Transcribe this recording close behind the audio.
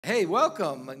Hey,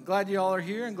 welcome. I'm glad you all are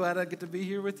here and glad I get to be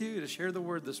here with you to share the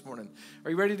word this morning.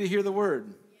 Are you ready to hear the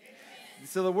word?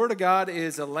 Yes. So the word of God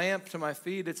is a lamp to my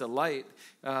feet. It's a light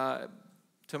to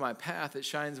my path. It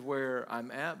shines where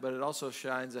I'm at, but it also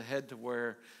shines ahead to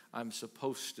where I'm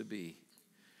supposed to be.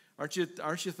 Aren't you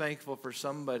thankful for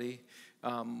somebody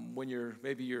when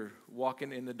you're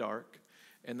walking in the dark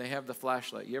and they have the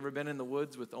flashlight? You ever been in the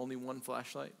woods with only one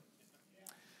flashlight?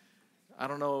 I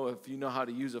don't know if you know how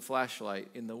to use a flashlight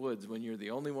in the woods when you're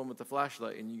the only one with the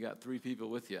flashlight and you got three people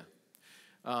with you.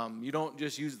 You don't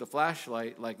just use the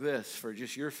flashlight like this for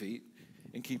just your feet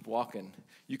and keep walking.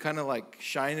 You kind of like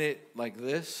shine it like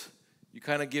this. You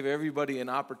kind of give everybody an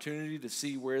opportunity to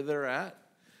see where they're at,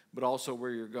 but also where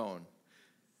you're going.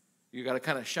 You got to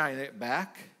kind of shine it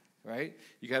back, right?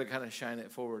 You got to kind of shine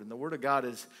it forward. And the Word of God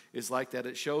is like that.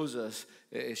 It shows us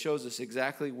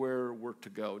exactly where we're to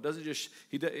go. It doesn't just,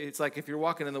 it's like if you're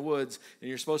walking in the woods and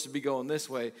you're supposed to be going this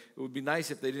way, it would be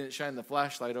nice if they didn't shine the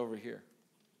flashlight over here.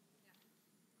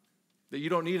 That you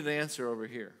don't need an answer over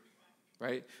here,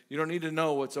 right? You don't need to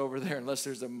know what's over there unless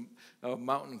there's a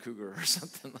mountain cougar or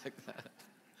something like that.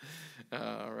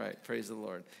 All right, praise the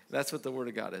Lord. That's what the Word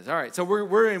of God is. All right, so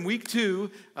we're in week 2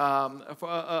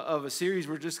 of a series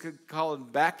we're just calling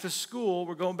Back to School.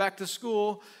 We're going back to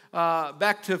school,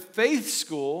 back to faith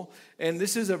school, and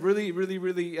this is a really,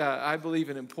 I believe,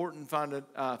 an important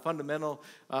fundamental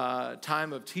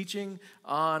time of teaching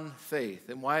on faith.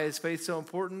 And why is faith so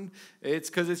important? It's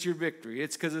because it's your victory.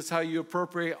 It's because it's how you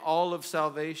appropriate all of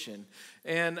salvation.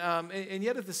 And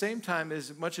yet at the same time,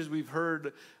 as much as we've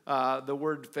heard the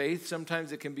word faith,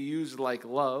 sometimes it can be used like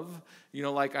love. You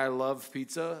know, like I love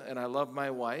pizza and I love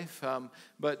my wife,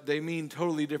 but they mean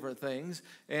totally different things.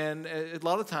 And a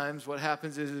lot of times what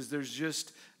happens is there's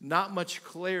just not much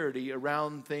clarity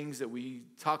around things that we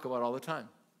talk about all the time.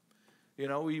 You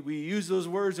know, we use those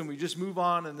words and we just move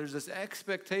on, and there's this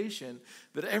expectation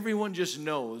that everyone just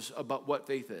knows about what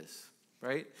faith is.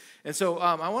 Right? And so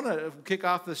I want to kick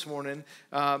off this morning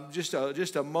just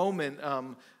a moment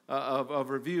of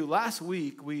review. Last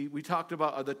week, we talked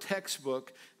about the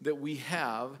textbook that we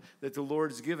have that the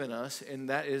Lord's given us, and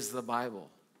that is the Bible.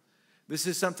 This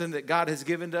is something that God has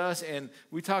given to us, and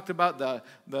we talked about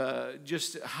the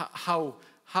just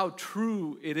how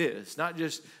true it is.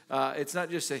 It's not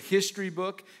just a history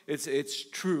book. It's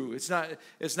true. It's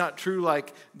not true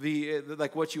like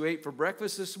like what you ate for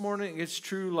breakfast this morning. It's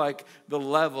true like the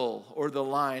level or the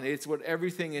line. It's what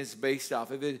everything is based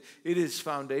off of. It is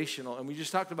foundational. And we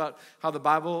just talked about how the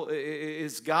Bible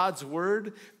is God's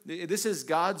word. This is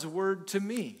God's word to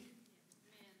me.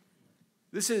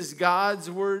 This is God's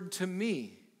word to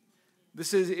me.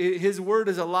 His word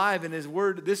is alive, and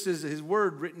this is his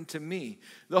word written to me.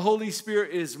 The Holy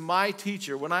Spirit is my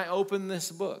teacher. When I open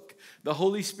this book, the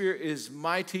Holy Spirit is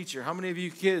my teacher. How many of you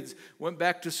kids went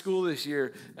back to school this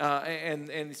year, and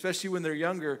especially when they're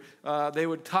younger, they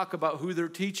would talk about who their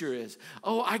teacher is.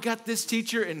 Oh, I got this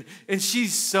teacher, and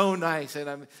she's so nice.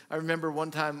 And I remember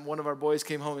one time one of our boys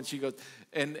came home, and she goes,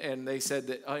 and they said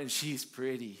that, oh, and she's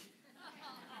pretty.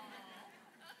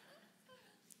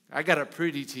 I got a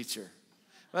pretty teacher.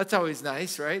 That's always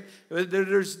nice, right?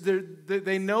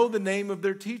 They know the name of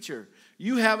their teacher.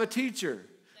 You have a teacher.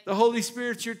 The Holy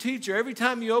Spirit's your teacher. Every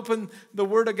time you open the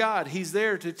Word of God, He's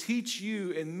there to teach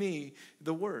you and me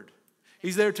the Word.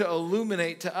 He's there to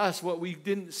illuminate to us what we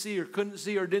didn't see or couldn't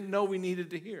see or didn't know we needed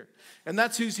to hear. And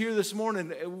that's who's here this morning.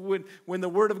 When the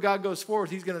Word of God goes forth,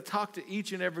 He's going to talk to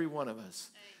each and every one of us.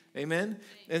 Amen.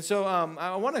 And so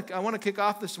I want to kick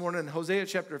off this morning in Hosea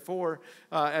chapter 4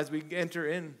 as we enter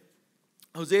in.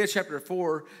 Hosea chapter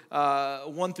 4,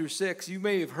 1 through 6. You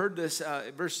may have heard this.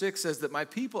 Verse 6 says that my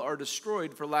people are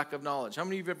destroyed for lack of knowledge. How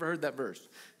many of you have ever heard that verse?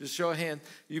 Just show a hand.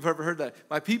 You've ever heard that.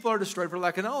 My people are destroyed for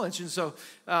lack of knowledge. And so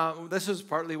this is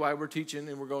partly why we're teaching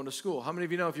and we're going to school. How many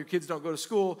of you know if your kids don't go to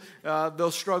school, they'll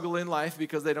struggle in life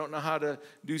because they don't know how to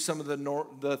do some of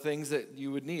the things that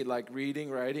you would need, like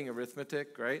reading, writing,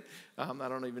 arithmetic, right? I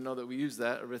don't even know that we use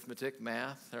that, arithmetic,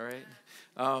 math, all right?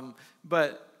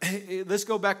 But let's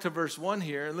go back to verse 1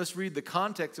 here, and let's read the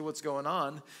context of what's going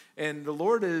on. And the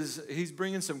Lord He's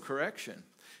bringing some correction.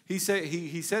 He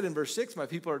said in verse 6, my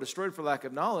people are destroyed for lack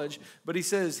of knowledge. But He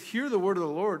says, hear the word of the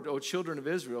Lord, O children of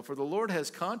Israel, for the Lord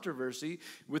has controversy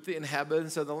with the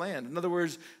inhabitants of the land. In other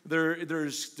words, they'll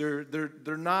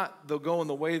go in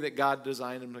the way that God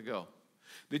designed them to go.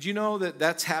 Did you know that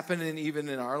that's happening even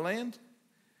in our land?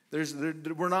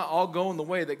 We're not all going the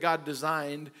way that God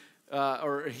designed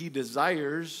or He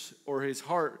desires, or His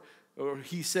heart, or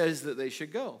He says that they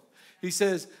should go. He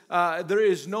says, there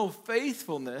is no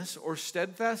faithfulness or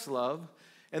steadfast love,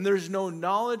 and there's no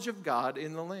knowledge of God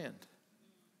in the land.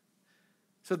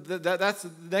 So that's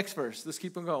the next verse. Let's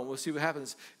keep on going. We'll see what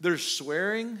happens. There's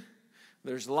swearing,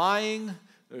 there's lying,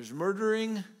 there's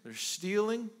murdering, there's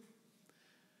stealing,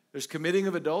 there's committing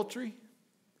of adultery.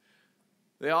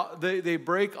 They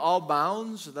break all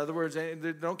bounds. In other words, they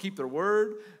don't keep their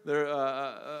word.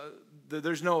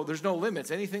 There's no limits.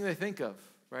 Anything they think of,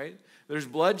 right? There's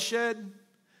bloodshed,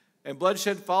 and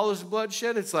bloodshed follows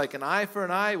bloodshed. It's like an eye for an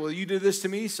eye. Well, you did this to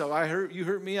me, so you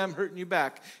hurt me, I'm hurting you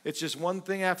back. It's just one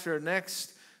thing after the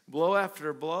next, blow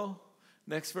after blow.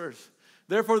 Next verse.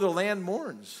 Therefore, the land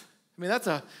mourns. I mean, that's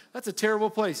a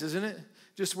terrible place, isn't it?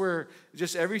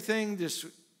 Just everything, just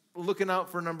looking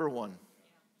out for number one.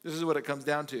 This is what it comes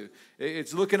down to.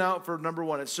 It's looking out for number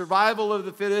one. It's survival of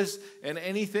the fittest, and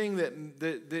anything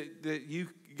that you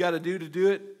got to do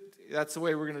it, that's the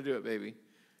way we're going to do it, baby.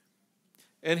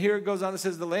 And here it goes on, it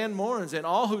says, the land mourns, and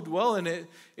all who dwell in it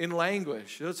in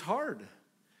languish. It's hard.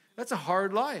 That's a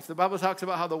hard life. The Bible talks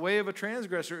about how the way of a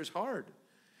transgressor is hard.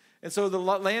 And so the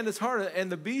land is hard,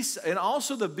 and the beasts, and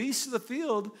also the beasts of the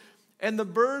field, and the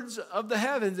birds of the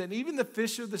heavens, and even the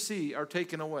fish of the sea are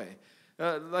taken away.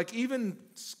 Like even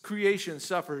creation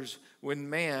suffers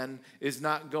when man is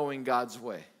not going God's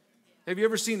way. Have you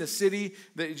ever seen a city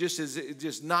that just is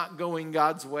just not going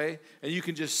God's way, and you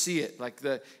can just see it?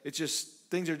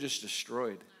 Things are just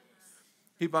destroyed.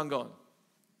 Keep on going.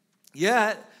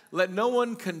 Yet let no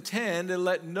one contend, and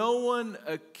let no one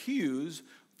accuse,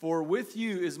 for with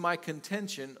you is my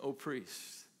contention, O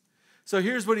priest. So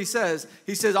here's what he says.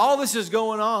 He says, all this is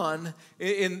going on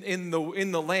in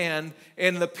the land,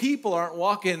 and the people aren't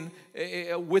walking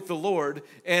with the Lord,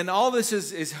 and all this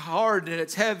is hard and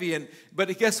it's heavy.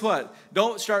 But guess what?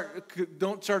 Don't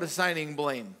start assigning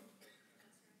blame.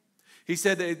 He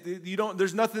said,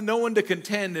 there's nothing, no one to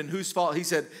contend in whose fault. He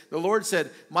said, the Lord said,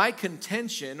 my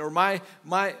contention, or my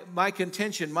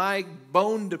contention, my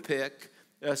bone to pick,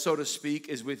 so to speak,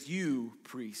 is with you,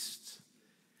 priests,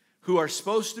 who are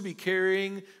supposed to be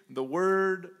carrying the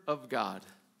word of God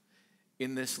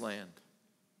in this land.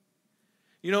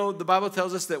 You know, the Bible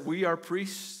tells us that we are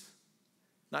priests,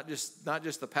 not just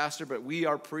the pastor, but we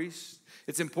are priests.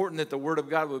 It's important that the word of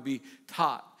God would be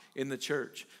taught in the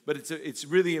church, but it's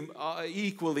really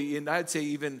equally, and I'd say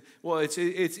even, well,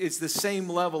 it's the same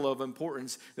level of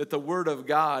importance that the word of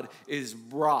God is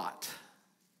brought.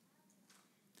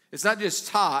 It's not just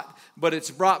taught, but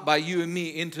it's brought by you and me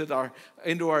into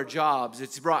our jobs.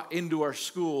 It's brought into our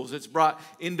schools. It's brought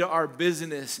into our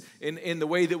business. In the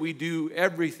way that we do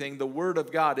everything, the Word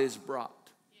of God is brought.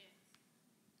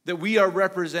 That we are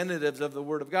representatives of the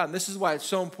Word of God. And this is why it's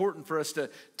so important for us to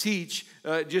teach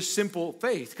just simple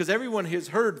faith. Because everyone has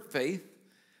heard faith,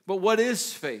 but what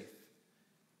is faith?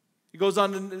 He goes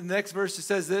on to the next verse. It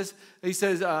says this. He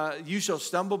says, you shall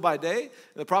stumble by day.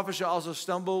 The prophet shall also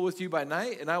stumble with you by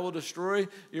night, and I will destroy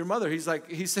your mother.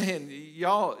 He's saying,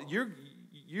 y'all,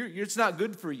 it's not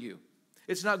good for you.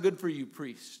 It's not good for you,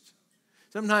 priests.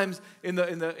 Sometimes in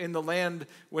the land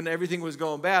when everything was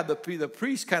going bad, the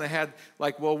priest kind of had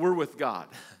like, well, we're with God.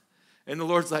 And the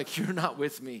Lord's like, you're not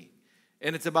with me.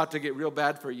 And it's about to get real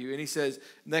bad for you. And he says,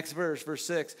 next verse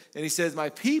 6, and he says, my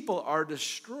people are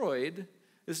destroyed.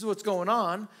 This is what's going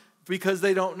on because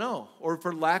they don't know, or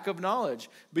for lack of knowledge,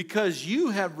 because you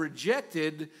have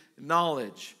rejected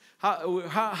knowledge.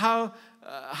 How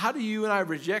do you and I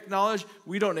reject knowledge?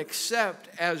 We don't accept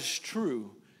as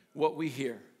true what we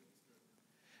hear.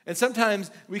 And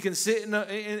sometimes we can sit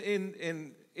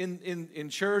in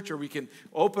church, or we can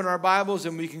open our Bibles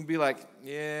and we can be like,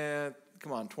 yeah,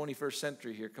 come on, 21st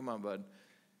century here, come on, bud.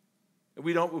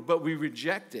 But we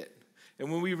reject it. And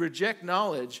when we reject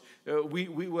knowledge,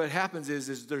 what happens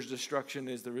is there's destruction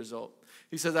is the result.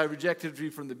 He says, I rejected you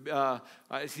from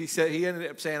he ended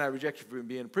up saying, I reject you from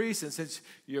being a priest, and since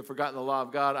you have forgotten the law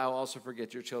of God, I will also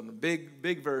forget your children.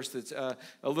 Big verse that's a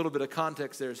little bit of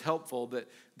context there is helpful, that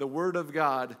the word of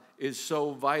God is so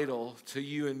vital to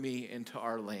you and me and to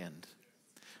our land.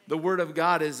 The word of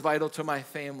God is vital to my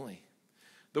family.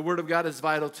 The word of God is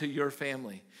vital to your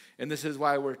family. And this is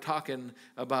why we're talking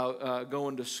about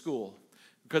going to school.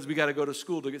 Because we got to go to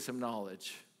school to get some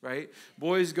knowledge, right?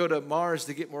 Boys go to Mars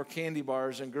to get more candy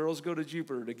bars, and girls go to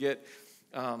Jupiter to get,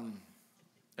 all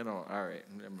right,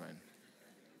 never mind.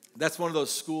 That's one of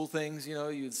those school things,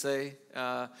 you'd say.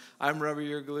 I'm rubber,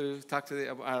 you're glue. Talk to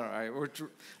all right,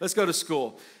 let's go to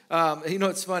school.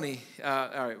 It's funny.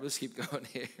 All right, let's keep going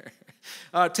here.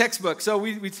 Textbook. So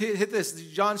we hit this.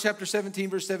 John chapter 17,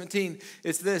 verse 17.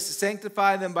 It's this: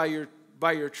 sanctify them by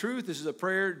your truth. This is a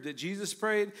prayer that Jesus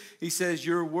prayed. He says,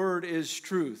 your word is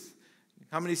truth.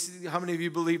 How many of you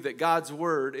believe that God's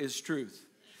word is truth?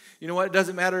 You know what? It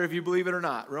doesn't matter if you believe it or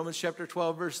not. Romans chapter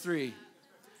 12, verse 3.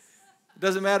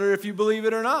 Doesn't matter if you believe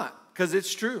it or not, because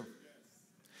it's true.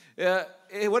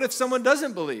 What if someone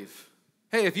doesn't believe?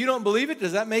 Hey, if you don't believe it,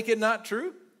 does that make it not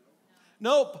true?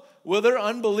 Nope. Will their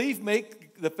unbelief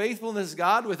make the faithfulness of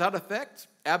God without effect?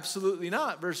 Absolutely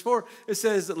not. Verse 4, it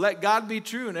says, let God be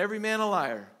true and every man a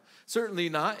liar. Certainly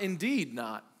not. Indeed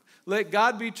not. Let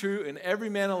God be true and every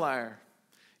man a liar.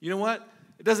 You know what?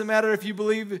 It doesn't matter if you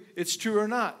believe it's true or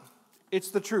not. It's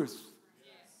the truth.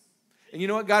 And you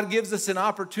know what? God gives us an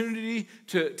opportunity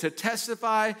to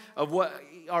testify of what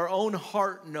our own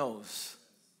heart knows.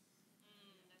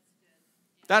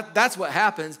 That's what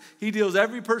happens. He deals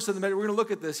every person. We're going to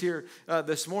look at this here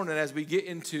this morning as we get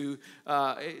into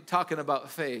talking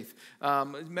about faith.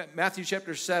 Matthew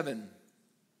chapter 7,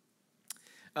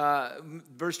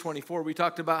 verse 24. We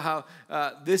talked about how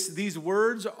these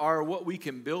words are what we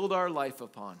can build our life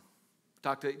upon.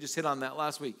 Just hit on that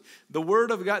last week. The Word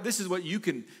of God, this is what you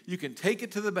can take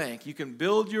it to the bank. You can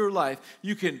build your life.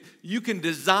 You can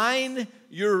design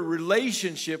your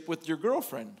relationship with your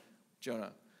girlfriend,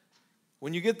 Jonah.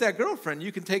 When you get that girlfriend,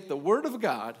 you can take the Word of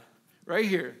God right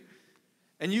here,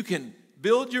 and you can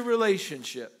build your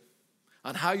relationship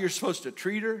on how you're supposed to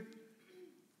treat her,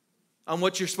 on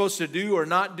what you're supposed to do or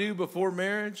not do before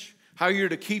marriage, how you're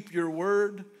to keep your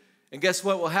word. And guess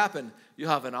what will happen? You'll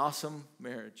have an awesome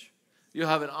marriage. You'll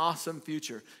have an awesome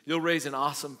future. You'll raise an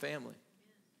awesome family.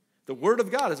 The Word of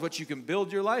God is what you can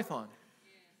build your life on.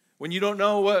 When you don't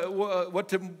know what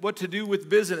to do with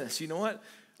business, you know what?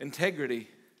 Integrity.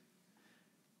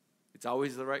 It's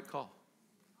always the right call.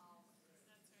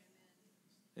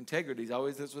 Integrity is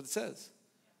always, that's what it says.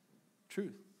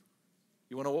 Truth.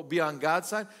 You want to be on God's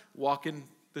side? Walk in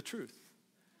the truth.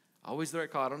 Always the right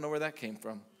call. I don't know where that came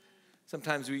from.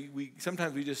 Sometimes we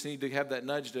just need to have that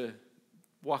nudge to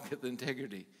walk with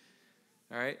integrity.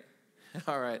 All right?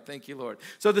 All right. Thank you, Lord.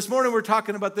 So this morning we're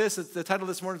talking about this. It's the title of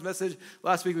this morning's message.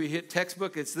 Last week we hit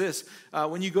textbook. It's this.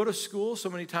 When you go to school, so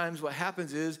many times what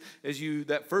happens is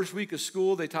that first week of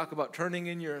school, they talk about turning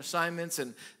in your assignments,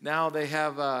 and now they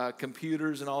have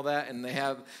computers and all that, and they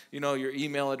have, your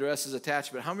email addresses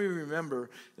attached. But how many remember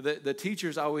that the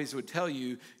teachers always would tell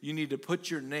you need to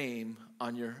put your name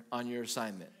on your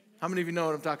assignment? How many of you know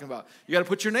what I'm talking about? You got to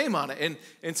put your name on it.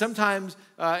 And sometimes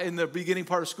in the beginning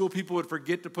part of school, people would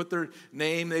forget to put their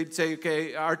name. They'd say,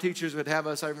 okay, our teachers would have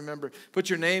us, I remember, put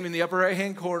your name in the upper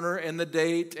right-hand corner and the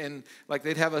date. And like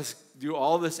they'd have us do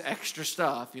all this extra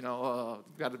stuff,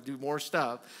 got to do more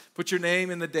stuff. Put your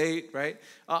name and the date, right,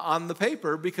 on the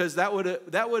paper, because that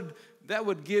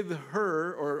would give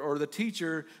her or the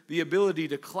teacher the ability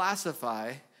to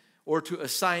classify or to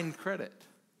assign credit.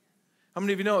 How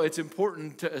many of you know it's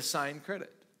important to assign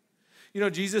credit?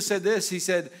 Jesus said this. He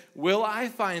said, will I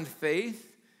find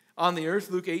faith on the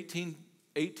earth? Luke 18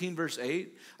 verse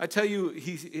 8. I tell you,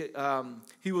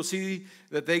 he will see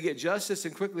that they get justice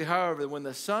and quickly. However, when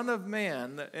the Son of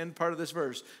Man, the end part of this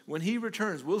verse, when he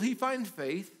returns, will he find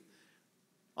faith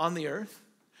on the earth?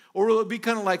 Or will it be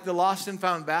kind of like the lost and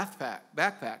found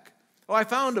backpack? Oh, I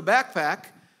found a backpack.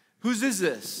 Whose is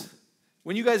this?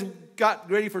 When you guys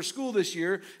got ready for school this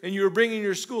year and you were bringing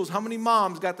your schools, how many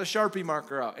moms got the Sharpie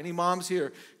marker out? Any moms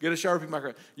here get a Sharpie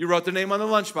marker? You wrote their name on the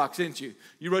lunchbox, didn't you?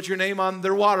 You wrote your name on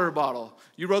their water bottle.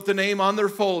 You wrote the name on their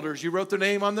folders. You wrote their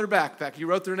name on their backpack. You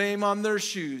wrote their name on their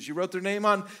shoes. You wrote their name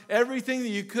on everything that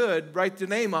you could write the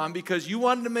name on, because you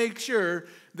wanted to make sure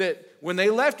that when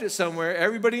they left it somewhere,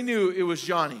 everybody knew it was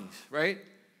Johnny's, right?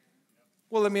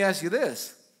 Well, let me ask you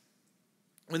this.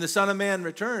 When the Son of Man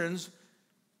returns,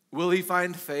 will he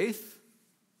find faith?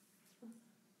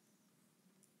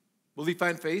 Will he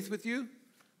find faith with you?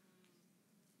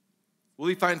 Will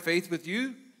he find faith with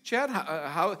you, Chad?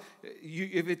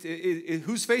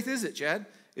 Whose faith is it, Chad?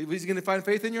 Is he going to find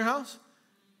faith in your house?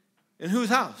 In whose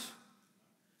house?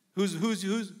 Who?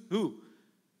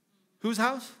 Whose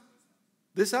house?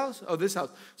 This house? Oh, this house.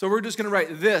 So we're just going to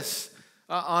write this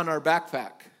on our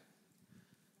backpack.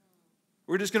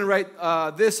 We're just going to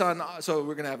write this on, so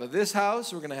we're going to have a this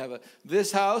house, we're going to have a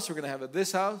this house, we're going to have a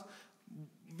this house.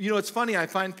 It's funny, I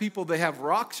find people, they have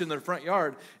rocks in their front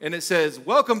yard, and it says,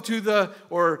 welcome to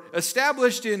or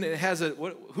established in, it has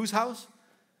whose house?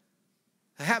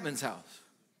 The Hatman's house.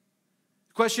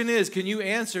 The question is, can you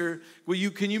answer,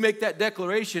 can you make that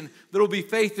declaration? There will be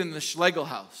faith in the Schlegel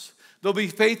house. There'll be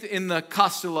faith in the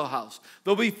Costello house.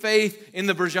 There'll be faith in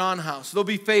the Bergeon house. There'll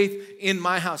be faith in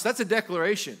my house. That's a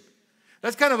declaration.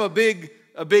 That's kind of a big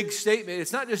statement.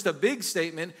 It's not just a big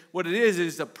statement. What it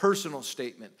is a personal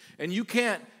statement. And you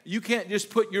can't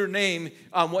just put your name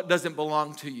on what doesn't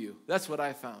belong to you. That's what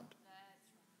I found.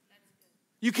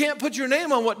 You can't put your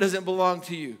name on what doesn't belong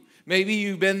to you. Maybe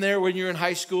you've been there when you're in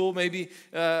high school. Maybe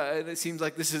it seems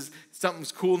like this is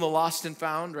something's cool in the lost and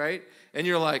found, right? And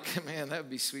you're like, man, that would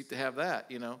be sweet to have that,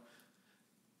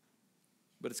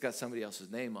 But it's got somebody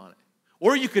else's name on it.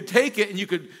 Or you could take it and you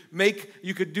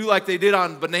could do like they did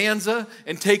on Bonanza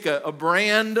and take a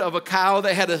brand of a cow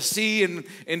that had a C and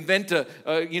invent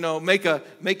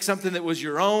make something that was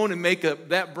your own and make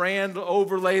that brand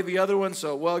overlay the other one.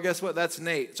 So, well, guess what? That's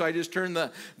Nate. So I just turned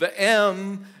the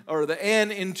M or the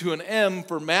N into an M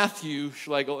for Matthew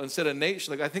Schlegel instead of Nate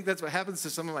Schlegel. I think that's what happens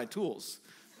to some of my tools.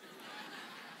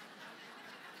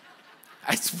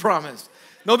 I promise.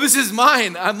 No, this is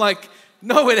mine. I'm like,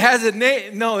 no, it has a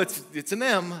name. No, it's an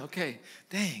M. Okay,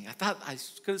 dang, I thought I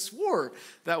could have swore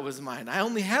that was mine. I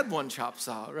only had one chop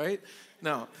saw, right?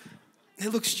 No, it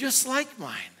looks just like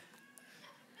mine.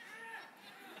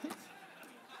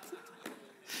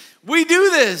 We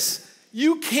do this.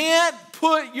 You can't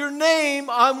put your name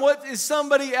on what is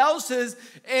somebody else's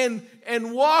and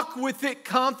walk with it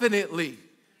confidently.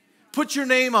 Put your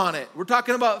name on it. We're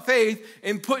talking about faith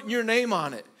and putting your name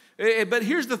on it. But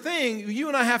here's the thing, you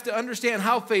and I have to understand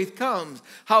how faith comes,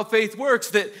 how faith works,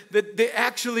 that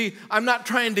actually, I'm not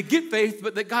trying to get faith,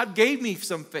 but that God gave me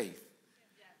some faith.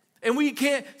 And we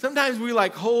can't, sometimes we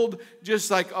hold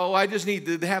just I just need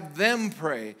to have them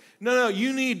pray. No,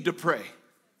 you need to pray.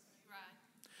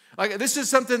 Like this is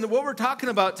something that what we're talking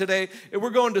about today, and we're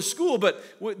going to school, but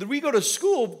we go to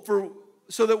school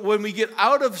so that when we get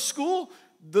out of school,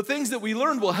 the things that we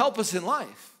learned will help us in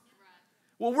life.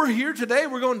 Well, we're here today.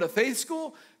 We're going to faith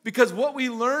school because what we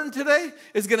learn today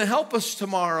is going to help us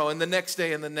tomorrow and the next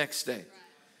day and the next day.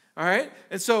 All right?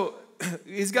 And so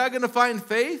is God going to find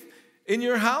faith in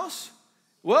your house?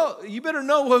 Well, you better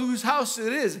know whose house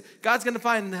it is. God's going to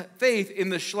find faith in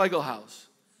the Schlegel house.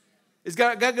 Is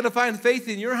God going to find faith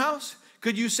in your house?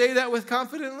 Could you say that with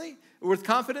confidence?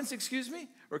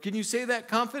 Or can you say that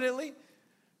confidently?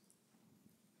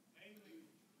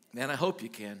 Man, I hope you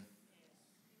can.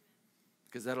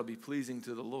 Because that'll be pleasing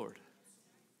to the Lord.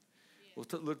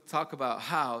 We'll talk about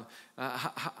how.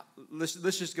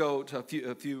 Let's just go to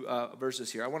a few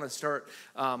verses here. I want to start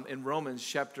in Romans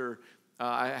chapter.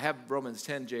 I have Romans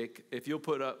 10, Jake. If you'll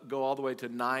go all the way to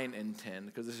 9 and 10,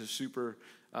 because this is super,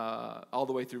 all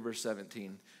the way through verse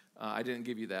 17. I didn't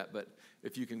give you that, but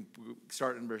if you can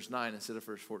start in verse 9 instead of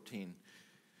verse 14.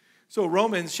 So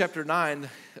Romans chapter 9,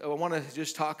 I want to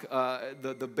just talk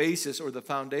the basis or the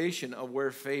foundation of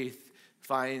where faith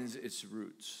finds its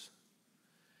roots.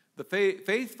 The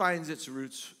faith finds its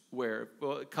roots where?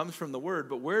 Well, it comes from the word,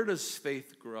 but where does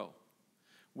faith grow?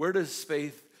 Where does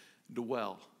faith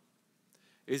dwell?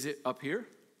 Is it up here?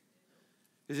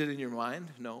 Is it in your mind?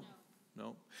 No.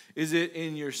 Is it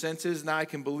in your senses? Now I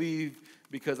can believe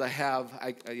because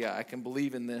I can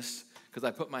believe in this because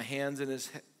I put my hands in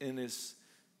his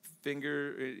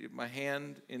finger, my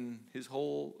hand in his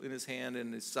hole in his hand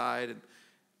and his side. And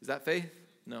is that faith?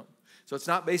 No. So it's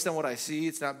not based on what I see.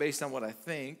 It's not based on what I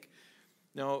think.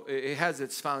 No, it has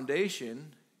its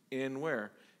foundation in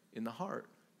where? In the heart.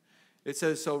 It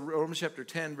says, so Romans chapter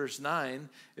 10, verse 9,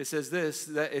 it says this,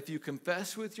 that if you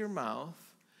confess with your mouth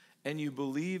and you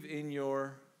believe in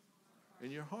your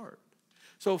heart.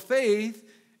 So faith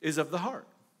is of the heart.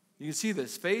 You can see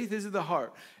this. Faith is of the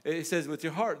heart. It says with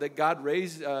your heart that God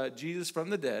raised Jesus from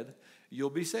the dead, you'll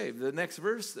be saved. The next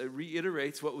verse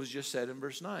reiterates what was just said in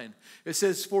verse 9. It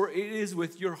says, for it is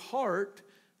with your heart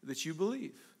that you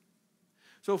believe.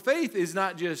 So faith is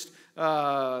not just,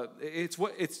 it's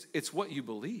what you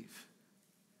believe.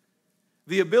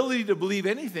 The ability to believe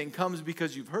anything comes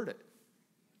because you've heard it.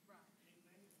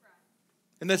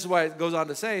 And this is why it goes on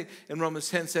to say in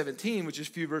Romans 10:17, which is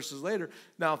a few verses later,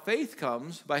 now faith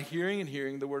comes by hearing and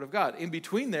hearing the word of God. In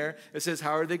between there, it says,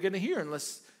 how are they going to hear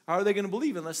how are they going to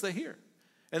believe unless they hear?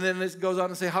 And then it goes on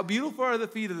to say, how beautiful are the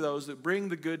feet of those that bring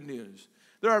the good news.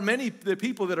 There are many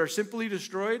people that are simply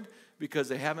destroyed because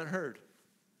they haven't heard.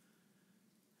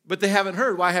 But they haven't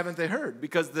heard. Why haven't they heard?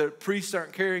 Because the priests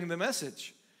aren't carrying the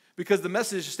message. Because the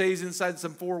message stays inside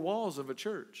some four walls of a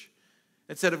church.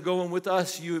 Instead of going with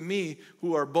us, you and me,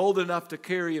 who are bold enough to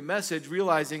carry a message,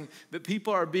 realizing that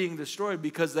people are being destroyed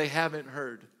because they haven't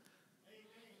heard.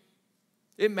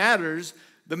 It matters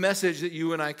the message that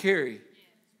you and I carry.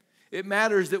 It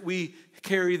matters that we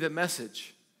carry the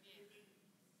message.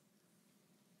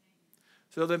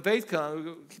 So then faith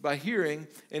comes by hearing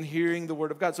and hearing the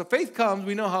word of God. So faith comes,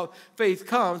 we know how faith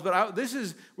comes, but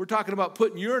we're talking about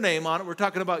putting your name on it. We're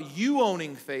talking about you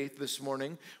owning faith this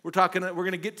morning. We're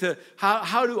going to get to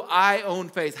how do I own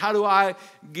faith? How do I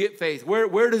get faith?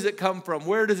 Where does it come from?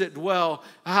 Where does it dwell?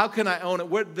 How can I own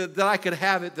it? That I could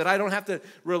have it, that I don't have to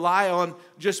rely on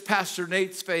just Pastor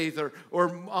Nate's faith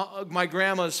or my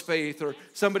grandma's faith or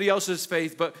somebody else's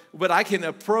faith, but I can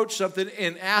approach something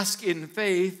and ask in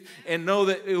faith and know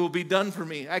that it will be done for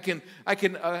me. I can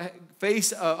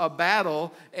face a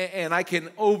battle and I can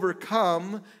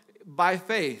overcome by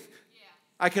faith. Yeah.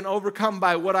 I can overcome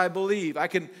by what I believe. I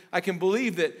can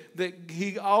believe that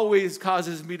He always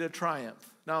causes me to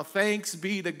triumph. Now, thanks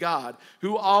be to God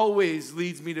who always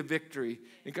leads me to victory.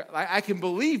 I can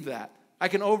believe that. I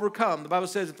can overcome. The Bible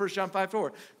says in 1 John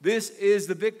 5:4, this is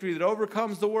the victory that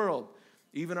overcomes the world,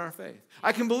 even our faith.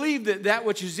 I can believe that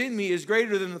which is in me is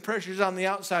greater than the pressures on the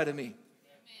outside of me.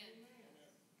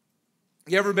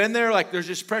 You ever been there? Like there's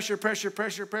just pressure.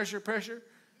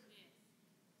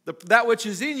 That which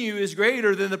is in you is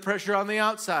greater than the pressure on the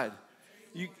outside.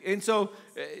 And so,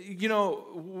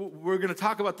 we're going to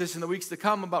talk about this in the weeks to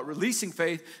come about releasing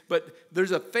faith, but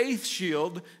there's a faith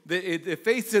shield. If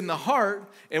faith's in the heart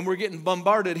and we're getting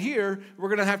bombarded here, we're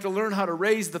going to have to learn how to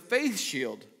raise the faith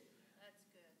shield. That's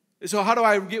good. So how do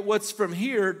I get what's from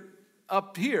here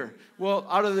up here? Well,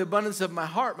 out of the abundance of my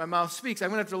heart, my mouth speaks. I'm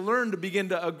going to have to learn to begin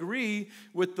to agree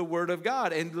with the word of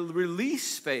God and to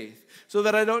release faith so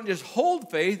that I don't just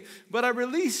hold faith, but I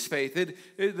release faith.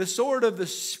 The sword of the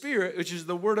Spirit, which is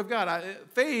the word of God.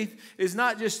 Faith is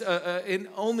not just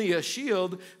only a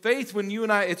shield. Faith, when you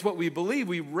and I, it's what we believe.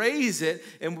 We raise it,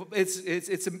 and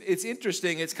it's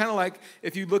interesting. It's kind of like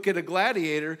if you look at a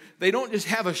gladiator, they don't just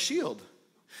have a shield.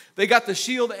 They got the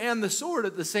shield and the sword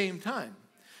at the same time.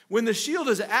 When the shield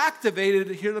is activated,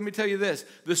 here, let me tell you this,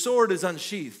 the sword is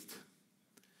unsheathed.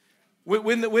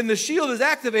 When the shield is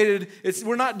activated,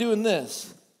 we're not doing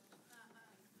this.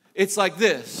 It's like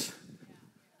this.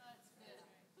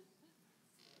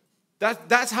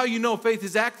 That's how you know faith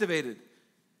is activated.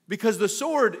 Because the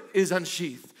sword is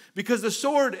unsheathed. Because the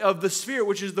sword of the Spirit,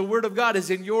 which is the word of God, is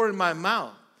in your and my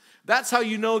mouth. That's how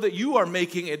you know that you are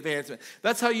making advancement.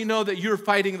 That's how you know that you're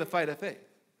fighting the fight of faith.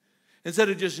 Instead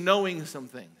of just knowing some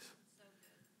things.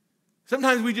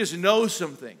 Sometimes we just know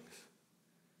some things.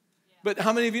 But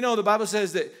how many of you know the Bible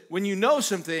says that when you know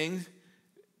some things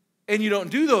and you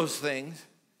don't do those things,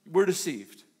 we're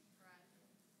deceived.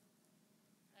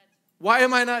 Why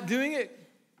am I not doing it?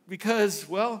 Because,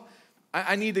 well,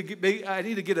 I need to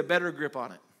get a better grip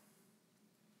on it.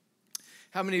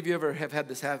 How many of you ever have had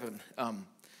this happen?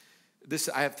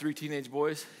 I have 3 teenage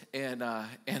boys, and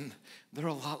they're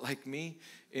a lot like me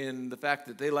in the fact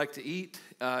that they like to eat,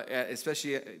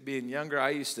 especially being younger.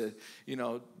 I used to,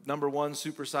 number 1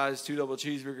 supersized 2 double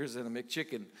cheeseburgers and a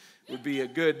McChicken would be a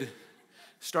good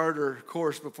starter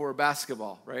course before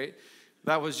basketball, right?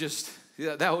 That was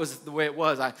the way it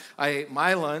was. I ate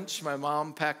my lunch. My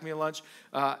mom packed me a lunch.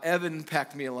 Evan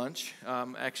packed me a lunch.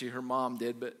 Actually, her mom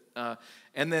did, but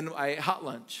and then I ate hot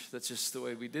lunch. That's just the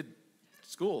way we did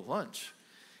school lunch.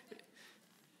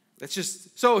 That's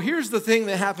just, so here's the thing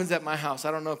that happens at my house. I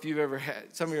don't know if you've ever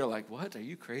had, some of you are like, what, are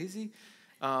you crazy?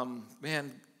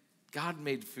 Man, God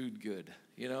made food good,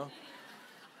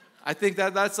 I think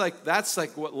that's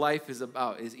like what life is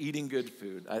about, is eating good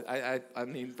food. I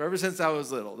mean, ever since I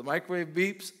was little, the microwave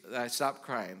beeps, I stopped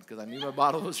crying because I knew my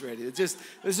bottle was ready. This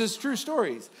is true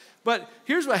stories. But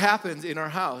here's what happens in our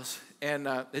house, and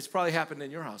it's probably happened in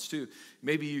your house too.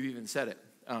 Maybe you even said it.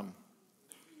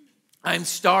 I'm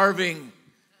starving.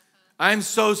 I'm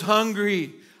so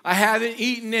hungry. I haven't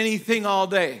eaten anything all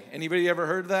day. Anybody ever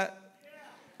heard that?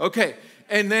 Okay.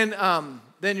 And then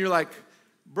you're like,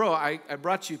 bro, I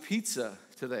brought you pizza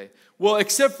today. Well,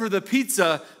 except for the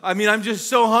pizza, I'm just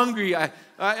so hungry. It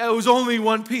was only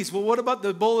 1 piece. Well, what about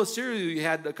the bowl of cereal you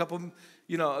had a couple,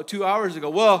 2 hours ago?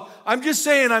 Well, I'm just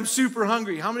saying I'm super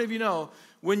hungry. How many of you know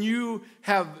when you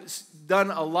have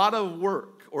done a lot of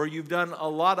work or you've done a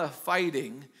lot of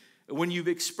fighting, when you've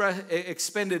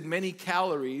expended many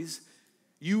calories,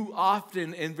 you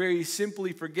often and very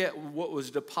simply forget what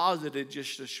was deposited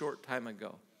just a short time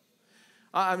ago.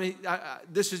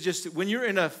 This is just, when you're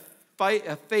in a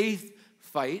faith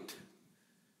fight,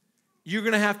 you're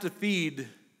going to have to feed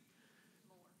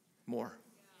more.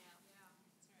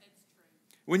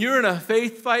 When you're in a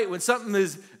faith fight, when something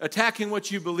is attacking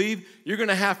what you believe, you're going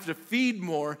to have to feed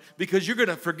more because you're going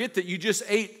to forget that you just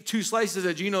ate 2 slices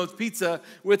of Gino's pizza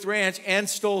with ranch and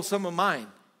stole some of mine.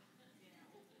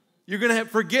 You're going to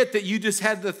forget that you just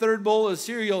had the 3rd bowl of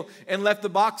cereal and left the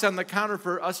box on the counter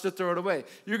for us to throw it away.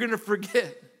 You're going to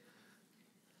forget.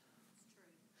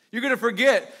 You're going to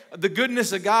forget the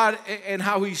goodness of God and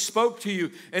how he spoke to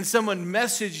you, and someone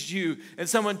messaged you, and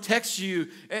someone texted you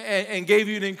and gave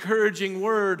you an encouraging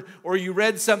word, or you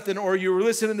read something, or you were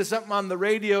listening to something on the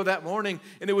radio that morning,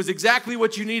 and it was exactly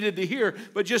what you needed to hear.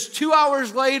 But just 2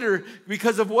 hours later,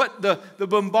 because of what the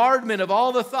bombardment of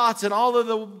all the thoughts and all of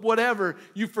the whatever,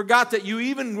 you forgot that you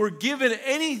even were given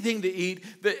anything to eat,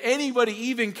 that anybody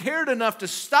even cared enough to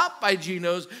stop by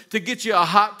Gino's to get you a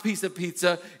hot piece of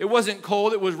pizza. It wasn't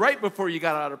cold. It was right before you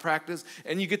got out of practice,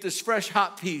 and you get this fresh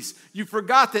hot piece. You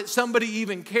forgot that somebody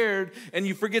even cared, and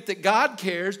you forget that God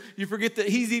cares. You forget that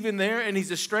he's even there, and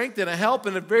he's a strength and a help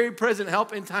and a very present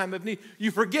help in time of need. You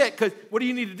forget, because what do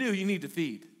you need to do? You need to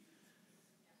feed.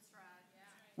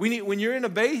 We need, when you're in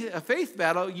a faith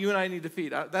battle, you and I need to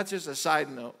feed. That's just a side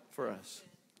note for us,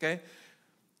 okay?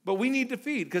 But we need to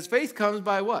feed, because faith comes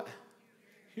by what?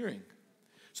 Hearing.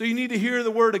 So you need to hear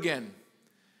the word again,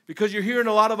 because you're hearing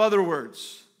a lot of other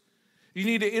words. You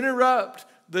need to interrupt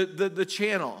the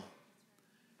channel.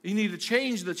 You need to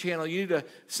change the channel. You need to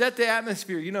set the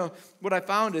atmosphere. You know, what I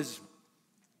found is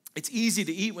it's easy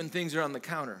to eat when things are on the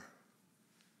counter.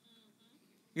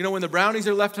 You know, when the brownies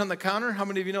are left on the counter, how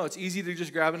many of you know it's easy to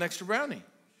just grab an extra brownie?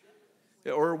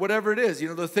 Or whatever it is. You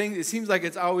know, the thing, it seems like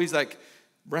it's always like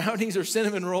brownies or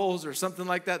cinnamon rolls or something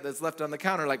like that that's left on the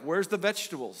counter. Like, where's the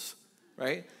vegetables,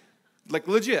 right? Like,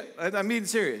 legit. I'm being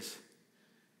serious.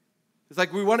 It's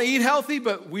like we want to eat healthy,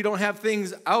 but we don't have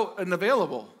things out and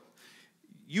available.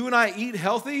 You and I eat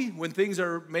healthy when things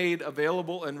are made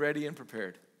available and ready and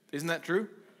prepared. Isn't that true?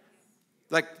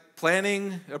 Like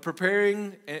planning,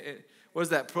 preparing, what is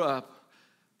that?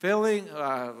 Failing,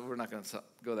 we're not going to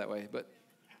go that way, but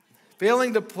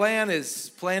failing to plan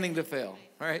is planning to fail,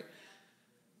 all right?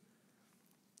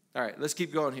 All right, let's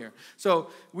keep going here. So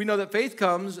we know that faith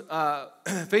comes,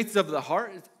 faith is of the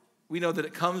heart. We know that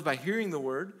it comes by hearing the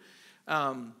word.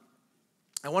 I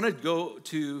want to go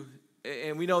to,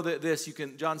 and we know that this, you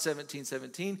can, John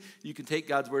 17:17, you can take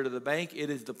God's word to the bank. It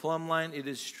is the plumb line. It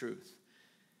is truth.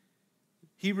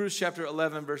 Hebrews chapter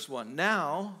 11, verse 1.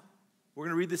 Now, we're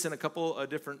going to read this in a couple of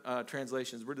different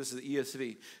translations. This is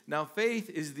ESV. Now, faith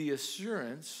is the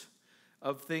assurance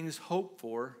of things hoped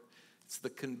for. It's the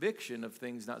conviction of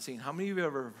things not seen. How many of you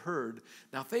have ever heard,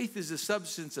 now faith is the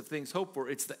substance of things hoped for.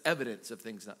 It's the evidence of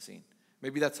things not seen.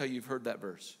 Maybe that's how you've heard that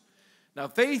verse. Now,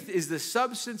 faith is the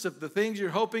substance of the things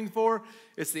you're hoping for.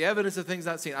 It's the evidence of things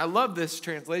not seen. I love this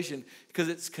translation because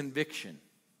it's conviction.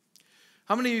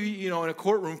 How many of you, in a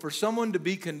courtroom, for someone to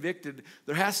be convicted,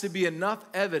 there has to be enough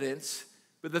evidence.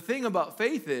 But the thing about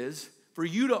faith is, for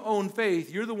you to own faith,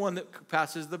 you're the one that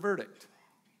passes the verdict.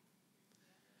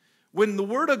 When the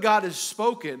word of God is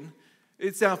spoken,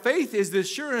 faith is the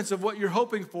assurance of what you're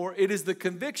hoping for. It is the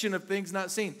conviction of things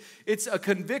not seen. It's a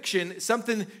conviction,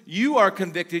 something you are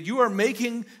convicted. You are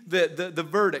making the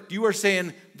verdict. You are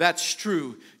saying, that's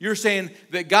true. You're saying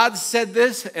that God said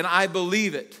this, and I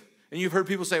believe it. And you've heard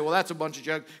people say, well, that's a bunch of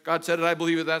junk. God said it, I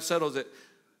believe it, that settles it.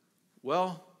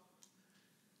 Well,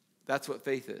 that's what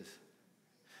faith is.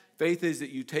 Faith is that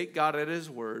you take God at his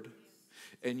word,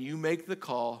 and you make the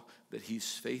call that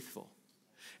he's faithful.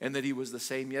 And that he was the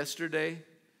same yesterday,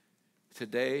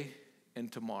 today, and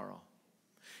tomorrow.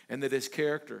 And that his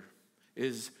character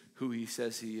is who he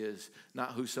says he is,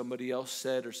 not who somebody else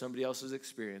said or somebody else's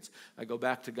experience. I go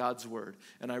back to God's word,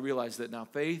 and I realize that now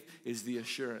faith is the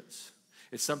assurance.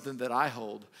 It's something that I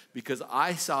hold because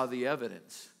I saw the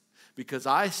evidence, because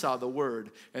I saw the word,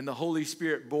 and the Holy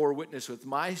Spirit bore witness with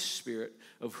my spirit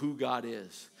of who God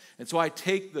is. And so I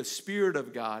take the Spirit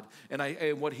of God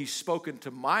and what he's spoken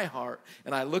to my heart,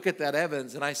 and I look at that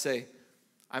evidence and I say,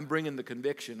 I'm bringing the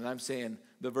conviction, and I'm saying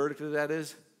the verdict of that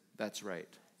is, that's right.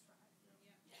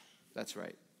 That's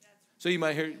right. So you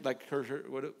might hear, like,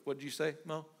 what did you say,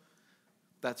 Mo?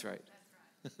 That's right.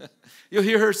 You'll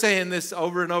hear her saying this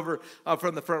over and over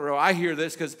from the front row. I hear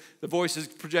this because the voice is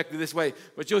projected this way,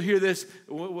 but you'll hear this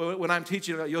when I'm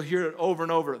teaching. You'll hear it over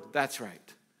and over. That's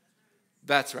right.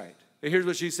 That's right. And here's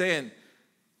what she's saying.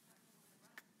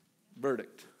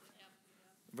 Verdict.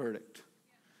 Verdict.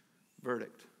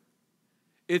 Verdict.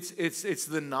 It's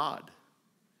the nod.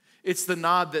 It's the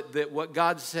nod that what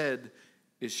God said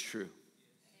is true.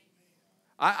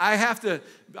 I have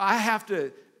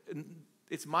to,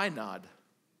 it's my nod.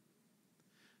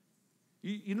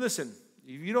 You listen,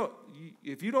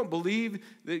 if you don't believe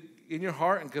that in your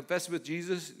heart and confess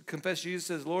Jesus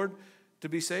as Lord to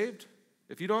be saved,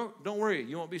 if you don't worry,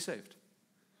 you won't be saved.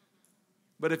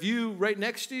 But if you, right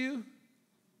next to you,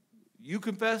 you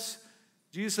confess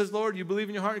Jesus as Lord, you believe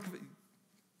in your heart,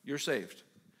 you're saved.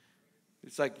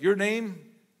 It's like your name,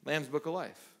 Lamb's Book of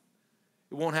Life.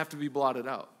 It won't have to be blotted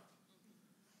out.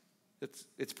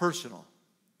 It's personal.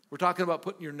 We're talking about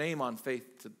putting your name on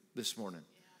faith this morning.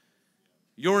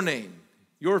 Your name,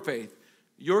 your faith,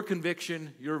 your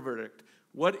conviction, your verdict.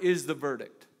 What is the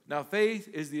verdict? Now, faith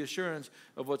is the assurance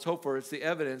of what's hoped for. It's the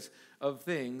evidence of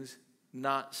things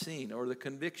not seen, or the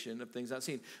conviction of things not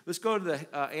seen. Let's go to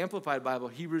the Amplified Bible,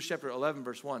 Hebrews chapter 11,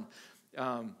 verse 1.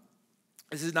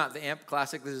 This is not the Amp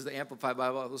Classic. This is the Amplified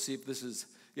Bible. We'll see if this is,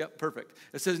 yep, perfect.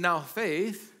 It says, now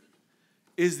faith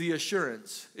is the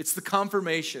assurance. It's the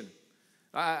confirmation.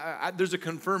 There's a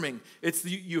confirming. It's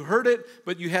you heard it,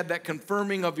 but you had that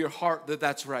confirming of your heart that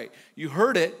that's right. You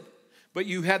heard it, but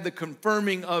you had the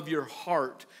confirming of your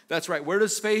heart. That's right. Where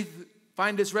does faith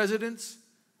find its residence?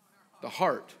 The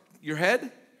heart. Your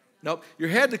head? Nope. Your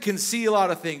head can see a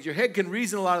lot of things. Your head can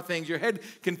reason a lot of things. Your head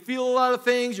can feel a lot of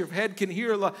things. Your head can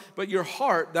hear a lot. But your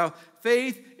heart, now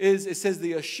faith is, it says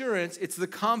the assurance, it's the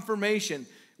confirmation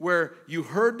where you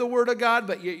heard the word of God,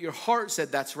 but yet your heart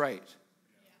said that's right.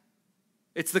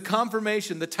 It's the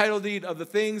confirmation, the title deed of the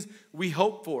things we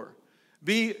hope for.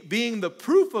 Being the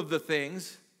proof of the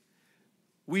things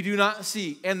we do not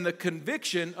see, and the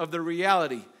conviction of the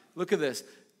reality. Look at this.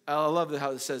 I love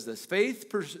how it says this.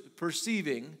 Faith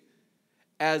perceiving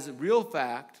as real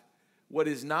fact what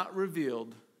is not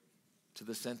revealed to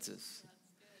the senses.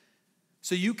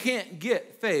 So you can't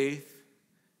get faith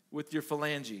with your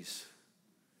phalanges.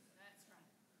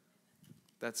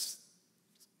 That's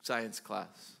science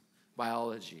class,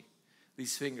 biology.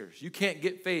 These fingers. You can't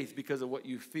get faith because of what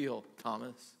you feel,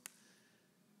 Thomas.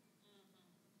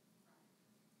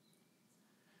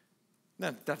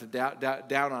 Not to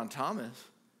down on Thomas,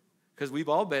 because we've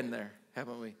all been there,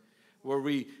 haven't we?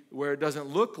 Where it doesn't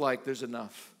look like there's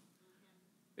enough.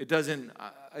 It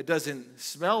doesn't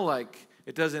smell like,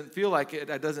 it doesn't feel like it.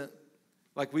 It doesn't,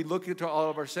 like we look into all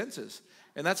of our senses.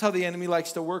 And that's how the enemy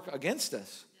likes to work against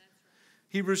us.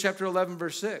 Hebrews chapter 11,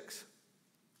 verse 6.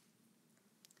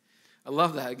 I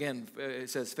love that. Again, it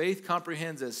says, faith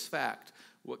comprehends as fact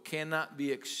what cannot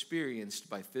be experienced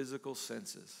by physical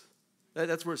senses.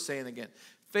 That's what it's saying again.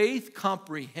 Faith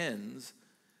comprehends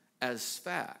as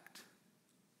fact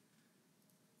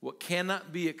what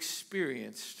cannot be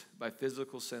experienced by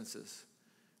physical senses.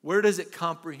 Where does it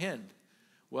comprehend?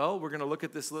 Well, we're going to look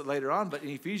at this later on, but in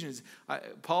Ephesians,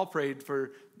 Paul prayed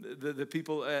for the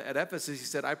people at Ephesus. He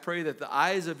said, I pray that the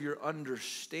eyes of your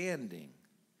understanding,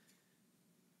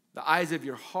 the eyes of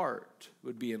your heart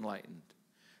would be enlightened.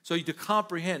 So to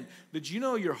comprehend, did you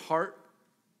know your heart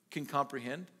can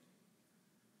comprehend?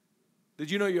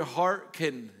 Did you know your heart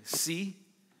can see?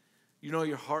 You know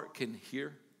your heart can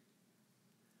hear?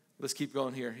 Let's keep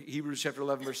going here. Hebrews chapter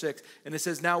 11, verse 6. And it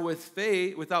says, now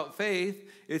without faith,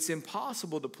 it's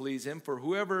impossible to please him. For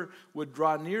whoever would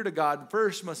draw near to God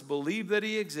first must believe that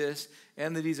he exists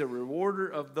and that he's a rewarder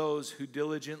of those who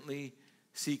diligently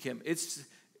seek him.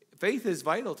 Faith is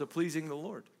vital to pleasing the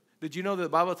Lord. Did you know that the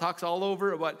Bible talks all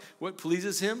over about what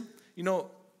pleases him? You know,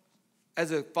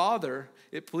 as a father,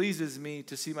 it pleases me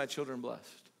to see my children blessed.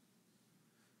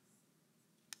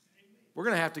 We're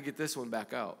going to have to get this one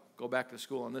back out. Go back to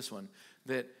school on this one.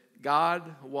 That God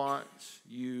wants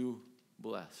you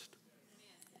blessed.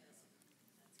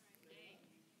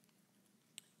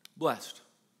 Blessed.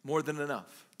 More than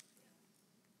enough.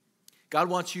 God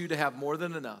wants you to have more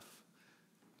than enough.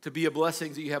 To be a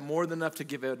blessing, that you have more than enough to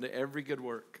give into every good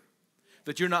work.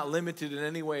 That you're not limited in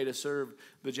any way to serve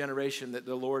the generation that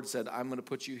the Lord said, I'm going to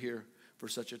put you here for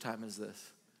such a time as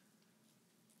this.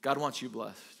 God wants you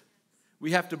blessed.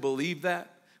 We have to believe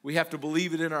that. We have to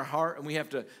believe it in our heart, and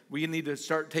we need to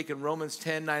start taking Romans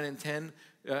 10, 9, and 10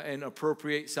 and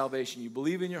appropriate salvation. You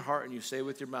believe in your heart and you say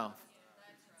with your mouth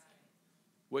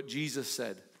what Jesus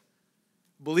said.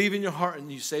 Believe in your heart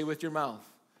and you say with your mouth.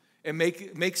 And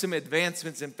make some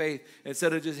advancements in faith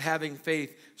instead of just having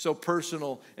faith so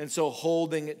personal and so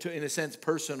holding it to, in a sense,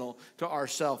 personal to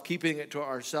ourselves, keeping it to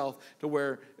ourselves to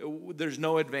where there's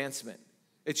no advancement.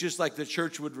 It's just like the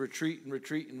church would retreat and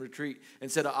retreat and retreat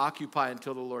instead of occupy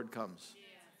until the Lord comes.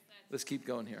 Let's keep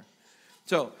going here.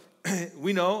 So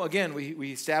we know, again,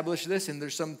 we established this, and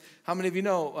there's some, how many of you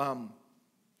know,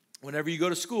 whenever you go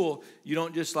to school, you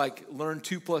don't just like learn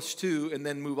 2 + 2 and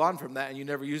then move on from that and you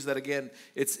never use that again.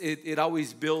 It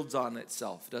always builds on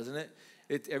itself, doesn't it?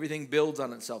 Everything builds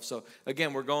on itself. So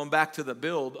again, we're going back to the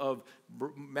build of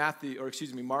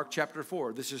Mark chapter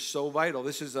 4. This is so vital.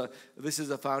 This is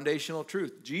a foundational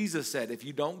truth. Jesus said, if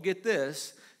you don't get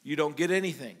this, you don't get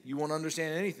anything. You won't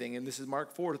understand anything. And this is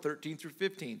Mark 4, 13 through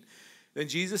 15. Then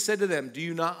Jesus said to them, do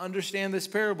you not understand this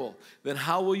parable? Then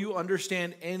how will you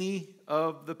understand any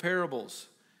of the parables?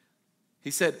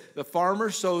 He said, the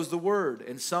farmer sows the word,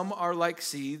 and some are like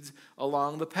seeds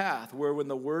along the path, where when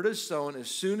the word is sown, as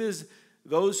soon as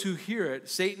those who hear it,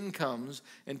 Satan comes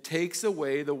and takes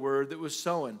away the word that was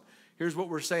sown. Here's what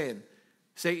we're saying.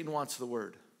 Satan wants the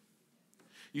word.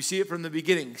 You see it from the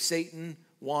beginning. Satan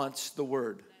wants the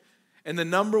word. And the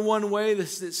number one way that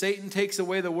Satan takes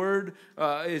away the word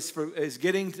is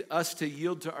getting us to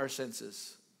yield to our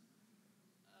senses.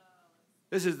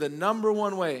 This is the number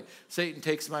one way Satan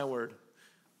takes my word.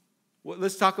 Well,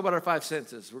 let's talk about our five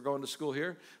senses. We're going to school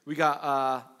here. We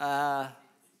got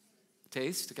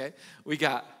taste, okay? We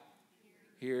got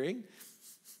hearing,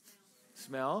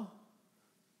 smell,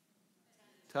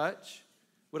 touch.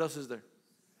 What else is there?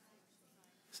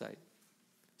 Sight.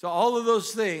 So all of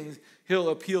those things he'll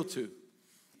appeal to.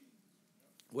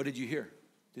 What did you hear?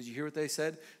 Did you hear what they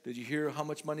said? Did you hear how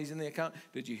much money's in the account?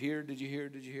 Did you hear? Did you hear?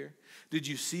 Did you hear? Did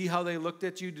you see how they looked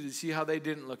at you? Did you see how they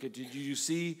didn't look at you? Did you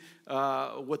see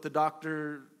what the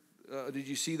doctor, did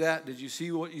you see that? Did you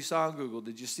see what you saw on Google?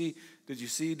 Did you see? Did you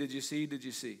see? Did you see? Did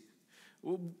you see?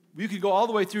 Well, you could go all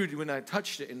the way through to when I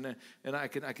touched it, and I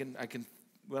can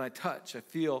when I touch, I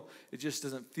feel, it just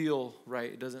doesn't feel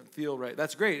right. It doesn't feel right.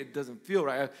 That's great. It doesn't feel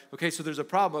right. Okay, so there's a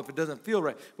problem if it doesn't feel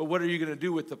right. But what are you going to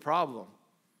do with the problem?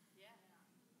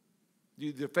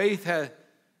 The faith has,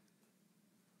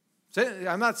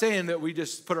 I'm not saying that we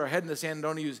just put our head in the sand and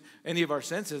don't use any of our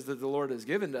senses that the Lord has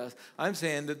given to us. I'm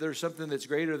saying that there's something that's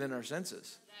greater than our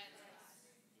senses.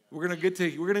 We're going to get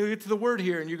to the word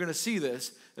here, and you're going to see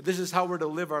this, that this is how we're to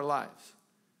live our lives.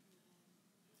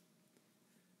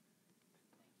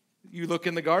 You look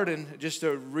in the garden,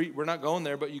 we're not going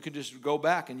there, but you can just go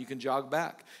back and you can jog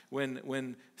back.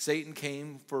 When Satan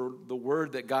came for the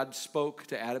word that God spoke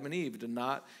to Adam and Eve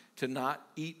to not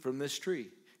eat from this tree.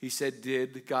 He said,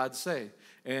 did God say?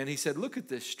 And he said, look at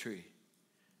this tree.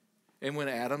 And when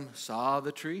Adam saw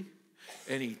the tree,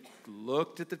 and he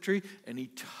looked at the tree, and he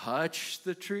touched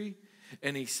the tree,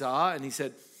 and he saw, and he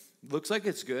said, looks like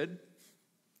it's good.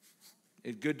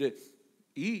 It's good to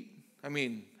eat. I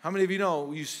mean, how many of you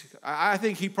know, I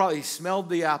think he probably smelled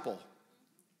the apple.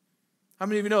 How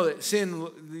many of you know that sin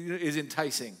is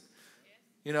enticing?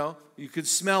 You know, you could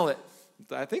smell it.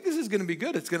 I think this is going to be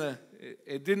good.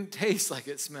 It didn't taste like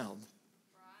it smelled.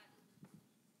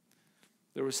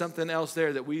 There was something else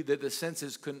there that the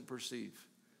senses couldn't perceive.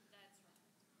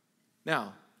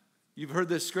 Now, you've heard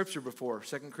this scripture before,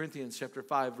 2 Corinthians chapter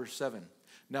 5, verse 7.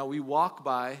 Now we walk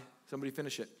by, somebody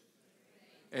finish it,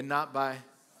 and not by...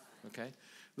 Okay,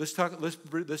 let's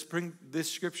bring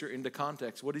this scripture into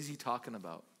context. What is he talking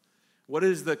about? What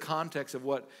is the context of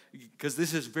what? Because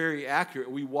this is very accurate.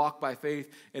 We walk by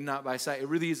faith and not by sight. It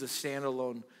really is a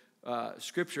standalone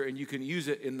scripture, and you can use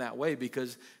it in that way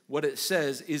because what it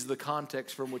says is the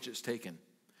context from which it's taken.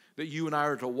 That you and I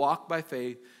are to walk by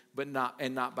faith, but not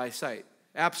by sight.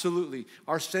 Absolutely,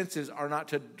 our senses are not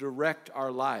to direct our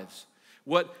lives.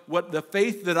 What the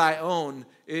faith that I own,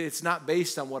 it's not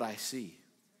based on what I see.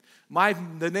 My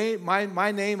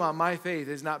name on my faith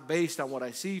is not based on what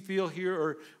I see, feel,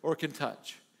 hear, or can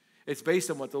touch. It's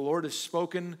based on what the Lord has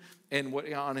spoken and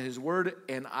on his word,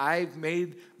 and I've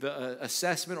made the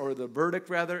assessment or the verdict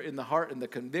rather in the heart, and the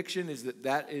conviction is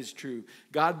that is true.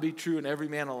 God be true and every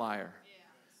man a liar.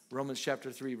 Yeah. Romans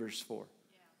chapter 3, verse 4.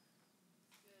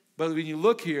 But when you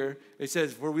look here, it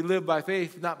says, for we live by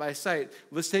faith, not by sight.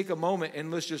 Let's take a moment and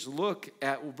let's just look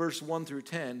at verse 1 through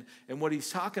 10. And what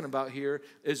he's talking about here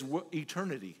is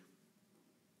eternity.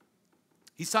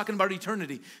 He's talking about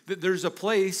eternity. That there's a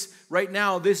place right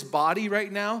now, this body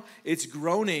right now, it's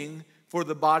groaning for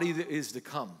the body that is to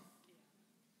come.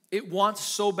 It wants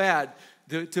so bad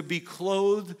to be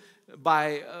clothed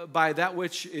by that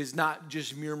which is not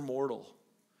just mere mortal.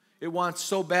 It wants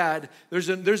so bad. There's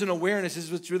an awareness. This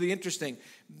is what's really interesting.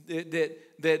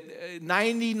 That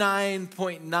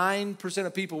 99.9%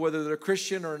 of people, whether they're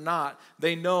Christian or not,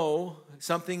 they know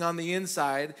something on the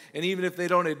inside. And even if they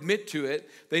don't admit to it,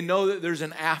 they know that there's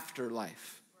an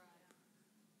afterlife.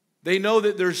 They know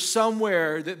that there's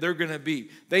somewhere that they're going to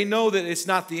be. They know that it's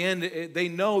not the end. They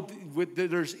know that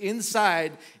there's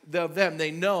inside of them. They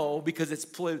know because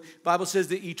the Bible says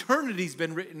that eternity's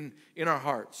been written in our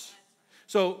hearts.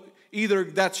 So either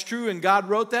that's true and God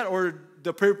wrote that, or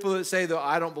the people that say,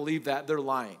 I don't believe that, they're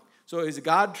lying. So is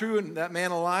God true and that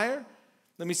man a liar?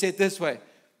 Let me say it this way.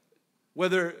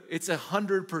 Whether it's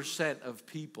 100% of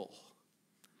people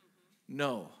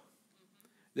know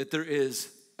that there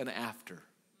is an after.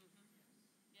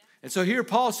 And so here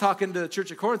Paul's talking to the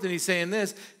church of Corinth, and he's saying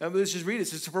this. Let's just read it. It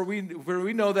says, for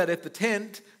we know that if the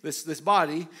tent, this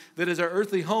body, that is our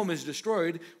earthly home is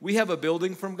destroyed, we have a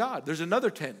building from God. There's another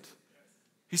tent.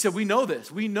 He said, we know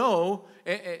this. We know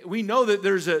that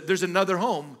there's another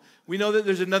home. We know that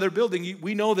there's another building.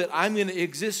 We know that I'm going to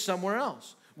exist somewhere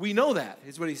else. We know that,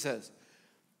 is what he says.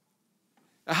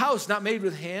 A house not made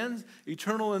with hands,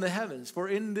 eternal in the heavens. For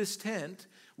in this tent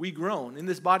we groan, in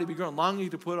this body we groan, longing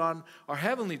to put on our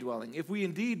heavenly dwelling. If we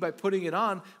indeed, by putting it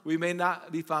on, we may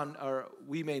not be found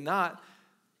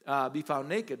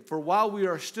naked. For while we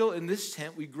are still in this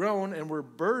tent, we groan and we're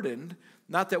burdened,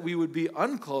 not that we would be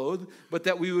unclothed, but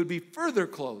that we would be further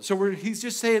clothed. So he's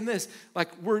just saying this,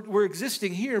 like we're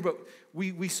existing here, but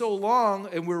we so long,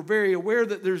 and we're very aware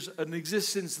that there's an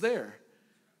existence there.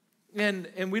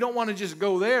 And we don't want to just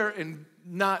go there and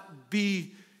not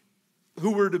be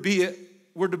who we're to be,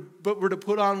 but we're to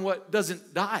put on what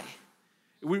doesn't die.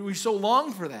 We so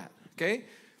long for that, okay?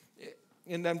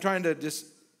 And I'm trying to just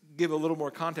give a little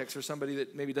more context for somebody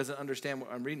that maybe doesn't understand what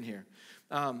I'm reading here.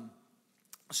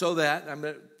 So that, I'm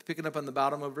picking up on the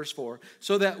bottom of verse 4,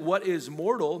 so that what is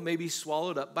mortal may be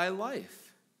swallowed up by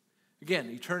life. Again,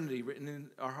 eternity written in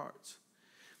our hearts.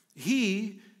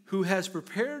 He who has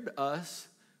prepared us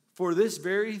for this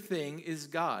very thing is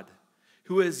God,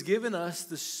 who has given us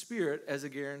the Spirit as a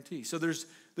guarantee. So there's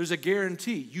a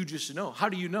guarantee. You just know. How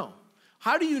do you know?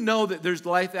 How do you know that there's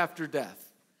life after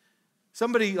death?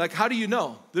 Somebody, like, how do you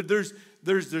know? There's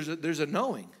a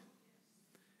knowing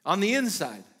on the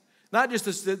inside. Not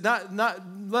just not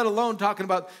let alone talking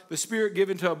about the Spirit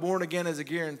given to a born again as a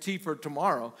guarantee for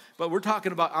tomorrow, but we're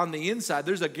talking about on the inside.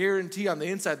 There's a guarantee on the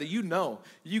inside that you know.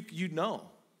 You know.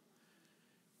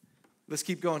 Let's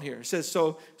keep going here. It says,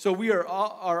 so we are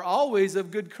always of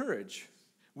good courage.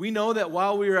 We know that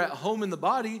while we are at home in the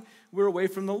body, we're away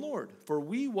from the Lord. For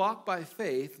we walk by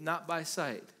faith, not by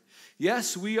sight.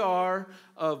 Yes, we are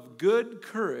of good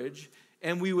courage,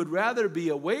 and we would rather be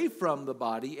away from the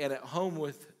body and at home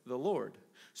with the Lord.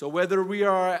 So whether we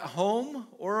are at home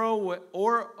or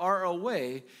are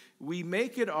away, we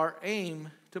make it our aim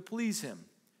to please him.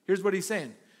 Here's what he's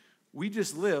saying. We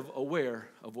just live aware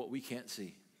of what we can't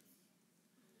see.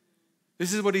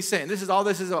 This is what he's saying. This is all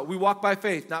this is about. We walk by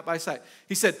faith, not by sight.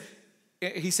 He said,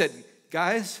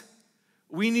 guys,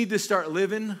 we need to start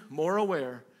living more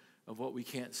aware of what we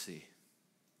can't see.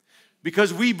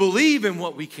 Because we believe in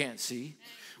what we can't see.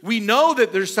 We know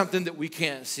that there's something that we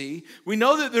can't see. We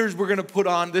know that we're going to put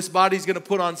on, this body's going to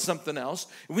put on something else.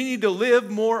 We need to live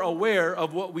more aware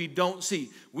of what we don't see.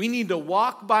 We need to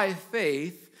walk by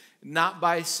faith, not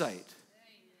by sight.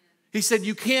 He said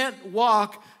you can't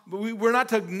walk, we're not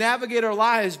to navigate our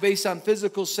lives based on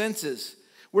physical senses.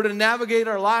 We're to navigate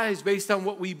our lives based on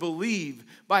what we believe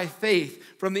by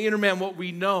faith from the inner man, what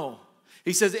we know.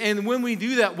 He says, and when we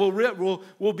do that,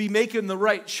 we'll be making the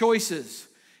right choices.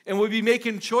 And we'll be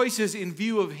making choices in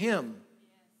view of him.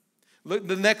 Look,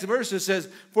 the next verse, it says,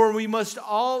 for we must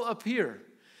all appear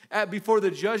before the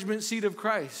judgment seat of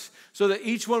Christ, so that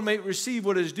each one may receive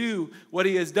what is due, what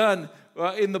he has done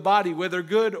in the body, whether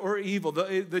good or evil.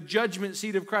 The judgment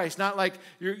seat of Christ. Not like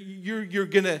you're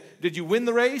gonna, did you win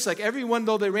the race? Like everyone,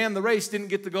 though they ran the race, didn't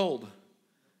get the gold.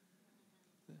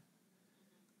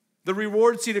 The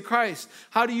reward seat of Christ.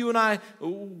 How do you and I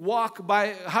walk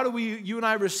by, you and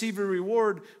I receive a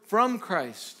reward from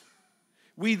Christ?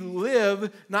 We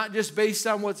live not just based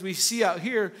on what we see out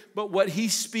here, but what he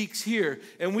speaks here.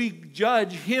 And we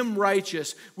judge him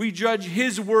righteous. We judge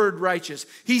his word righteous.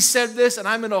 He said this, and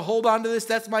I'm going to hold on to this.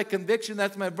 That's my conviction.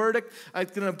 That's my verdict. I'm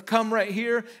going to come right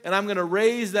here, and I'm going to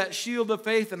raise that shield of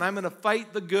faith, and I'm going to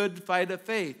fight the good fight of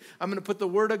faith. I'm going to put the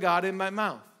word of God in my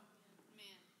mouth.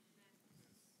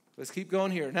 Let's keep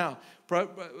going here. Now,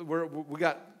 we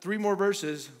got 3 more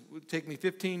verses. It will take me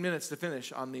 15 minutes to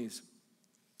finish on these.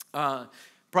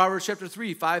 Proverbs chapter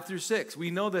 3, 5 through 6.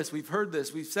 We know this. We've heard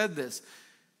this. We've said this.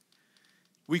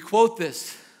 We quote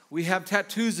this. We have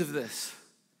tattoos of this.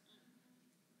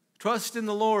 Trust in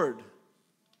the Lord.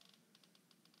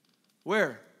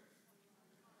 Where?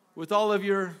 With all of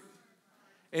your,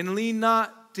 and lean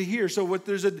not to hear. So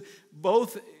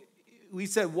both. We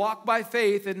said walk by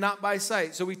faith and not by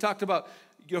sight. So we talked about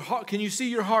your heart. Can you see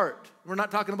your heart? We're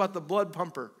not talking about the blood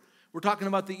pumper. We're talking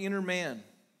about the inner man.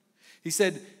 He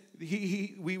said,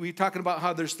 we talking about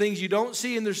how there's things you don't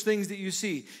see and there's things that you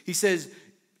see. He says,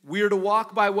 we are to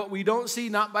walk by what we don't see,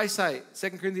 not by sight. 2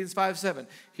 Corinthians 5:7.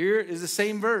 Here is the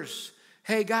same verse.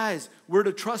 Hey guys, we're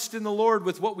to trust in the Lord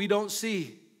with what we don't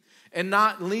see and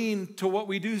not lean to what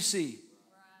we do see.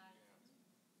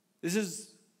 This is,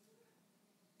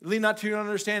 lean not to your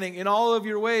understanding. In all of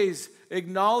your ways,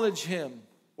 acknowledge him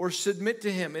or submit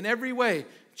to him. In every way,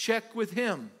 check with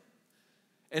him.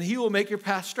 And he will make your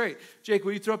path straight. Jake,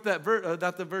 will you throw up that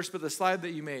not the verse, but the slide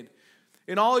that you made?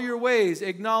 In all your ways,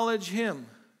 acknowledge him.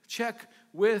 Check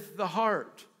with the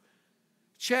heart.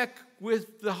 Check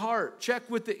with the heart. Check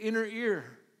with the inner ear.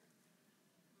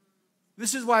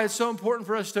 This is why it's so important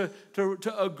for us to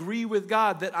agree with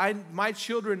God that my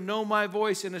children know my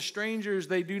voice and a stranger's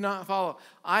they do not follow.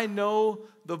 I know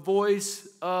the voice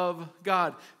of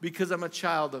God because I'm a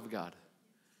child of God.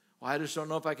 Well, I just don't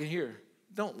know if I can hear.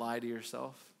 Don't lie to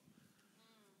yourself.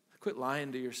 Quit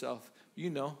lying to yourself. You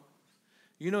know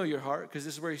your heart because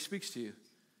this is where he speaks to you.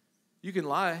 You can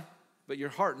lie, but your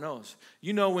heart knows.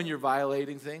 You know when you're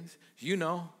violating things. You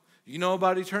know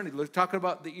about eternity. We're talking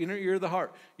about the inner ear of the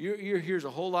heart. Your ear hears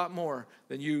a whole lot more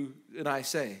than you and I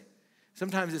say.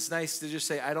 Sometimes it's nice to just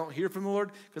say, I don't hear from the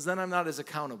Lord, because then I'm not as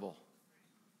accountable.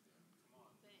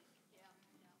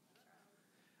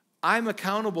 I'm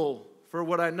accountable for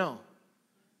what I know,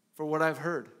 for what I've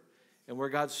heard, and where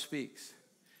God speaks.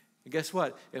 And guess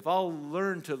what? If I'll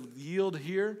learn to yield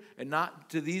here and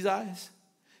not to these eyes,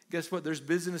 guess what? There's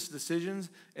business decisions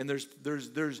and there's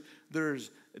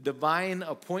divine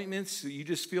appointments. You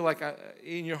just feel like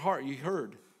in your heart you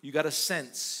heard. You got a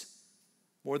sense.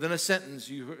 More than a sentence.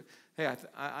 You heard, hey,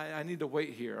 I need to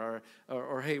wait here.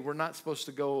 Or hey, we're not supposed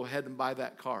to go ahead and buy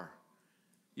that car.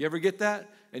 You ever get that?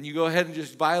 And you go ahead and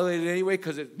just violate it anyway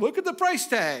because look at the price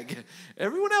tag.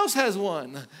 Everyone else has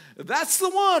one. That's the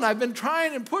one. I've been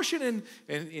trying and pushing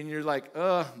and you're like,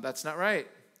 that's not right.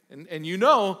 And you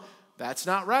know that's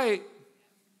not right.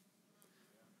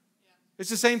 It's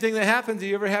the same thing that happens.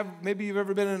 Maybe you've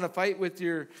ever been in a fight with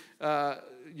your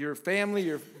family,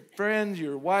 your friends,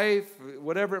 your wife,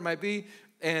 whatever it might be,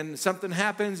 and something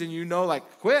happens and you know,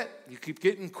 like, quit. You keep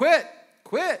getting quit.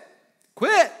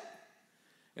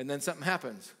 And then something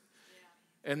happens.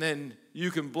 Yeah. And then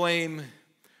you can blame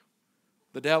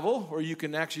the devil, or you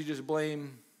can actually just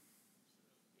blame.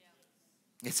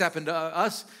 Yeah. It's happened to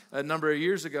us a number of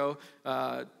years ago,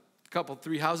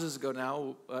 3 houses ago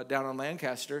now, down on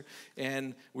Lancaster,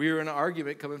 and we were in an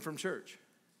argument coming from church.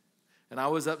 And I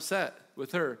was upset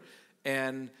with her,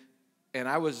 and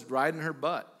I was riding her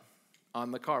butt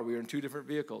on the car. We were in 2 different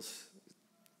vehicles.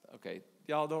 Okay,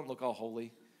 y'all don't look all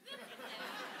holy.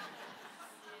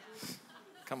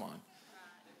 Come on.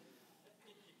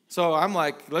 So I'm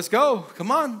like, let's go.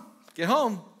 Come on, get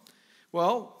home.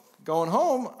 Well, going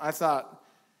home, I thought,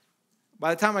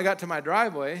 by the time I got to my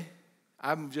driveway,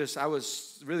 I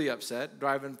was really upset,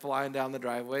 flying down the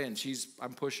driveway, and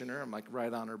I'm pushing her. I'm like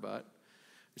right on her butt.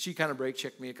 She kind of brake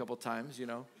checked me a couple times, you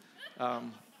know.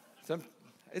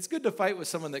 It's good to fight with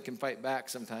someone that can fight back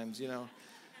sometimes, you know.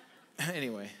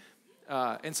 Anyway,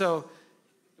 and so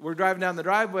we're driving down the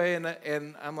driveway,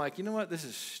 and I'm like, you know what? This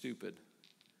is stupid.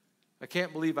 I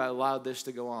can't believe I allowed this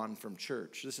to go on from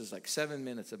church. This is like 7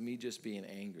 minutes of me just being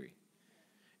angry.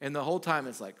 And the whole time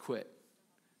it's like, quit.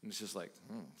 And it's just like,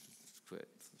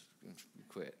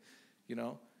 quit. You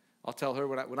know? I'll tell her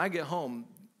when I get home,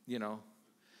 you know.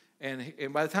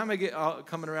 And by the time I get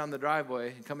coming around the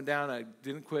driveway and coming down, I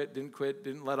didn't quit,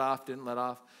 didn't let off.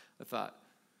 I thought,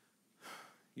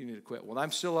 you need to quit. Well,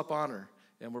 I'm still up on her.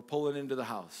 And we're pulling into the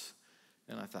house.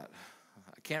 And I thought,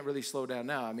 I can't really slow down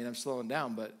now. I mean, I'm slowing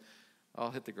down, but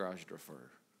I'll hit the garage door for her.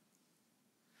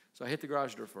 So I hit the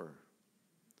garage door for her.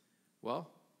 Well,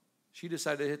 she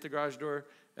decided to hit the garage door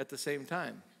at the same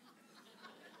time.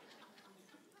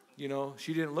 You know,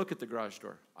 she didn't look at the garage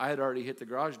door. I had already hit the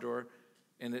garage door,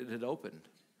 and it had opened.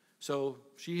 So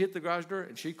she hit the garage door,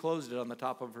 and she closed it on the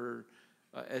top of her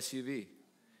SUV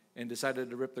and decided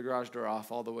to rip the garage door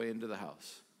off all the way into the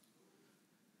house.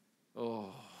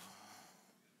 Oh,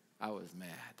 I was mad.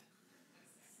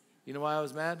 You know why I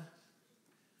was mad?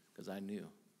 Because I knew.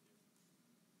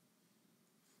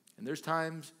 And there's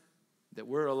times that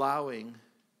we're allowing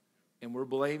and we're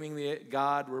blaming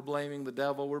God, we're blaming the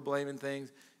devil, we're blaming things,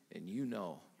 and you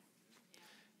know.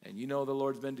 And you know the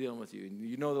Lord's been dealing with you. And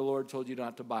you know the Lord told you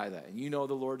not to buy that. And you know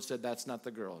the Lord said that's not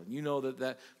the girl. And you know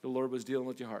that the Lord was dealing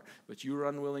with your heart. But you were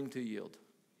unwilling to yield.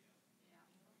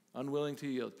 Unwilling to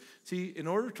yield. See, in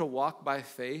order to walk by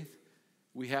faith,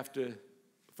 we have to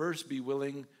first be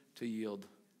willing to yield.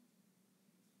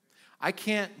 I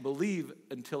can't believe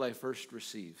until I first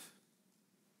receive.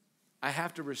 I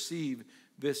have to receive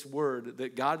this word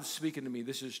that God's speaking to me.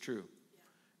 This is true.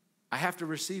 I have to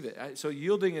receive it. So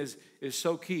yielding is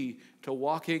so key to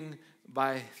walking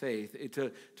by faith.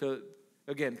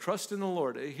 Again, trust in the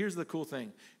Lord. Here's the cool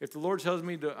thing. If the Lord tells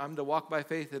me I'm to walk by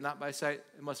faith and not by sight,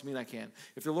 it must mean I can.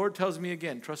 If the Lord tells me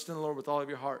again, trust in the Lord with all of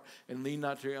your heart and lean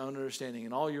not to your own understanding.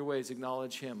 In all your ways,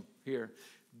 acknowledge him here,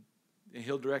 and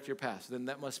he'll direct your path. Then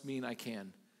that must mean I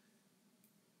can.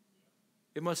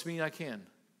 It must mean I can.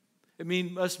 It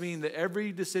must mean that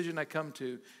every decision I come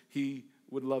to, he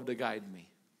would love to guide me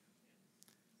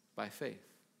by faith.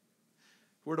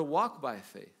 We're to walk by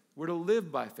faith. We're to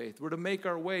live by faith. We're to make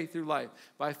our way through life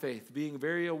by faith, being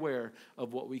very aware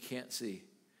of what we can't see,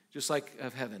 just like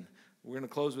of heaven. We're going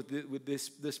to close with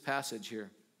this passage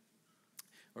here,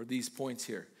 or these points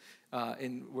here.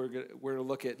 And we're going to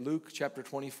look at Luke chapter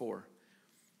 24.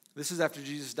 This is after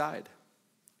Jesus died.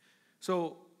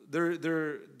 So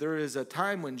there is a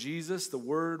time when Jesus, the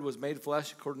Word, was made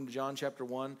flesh, according to John chapter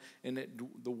 1, and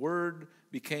the Word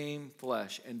became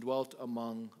flesh and dwelt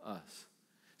among us.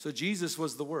 So Jesus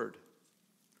was the Word,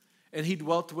 and he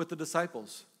dwelt with the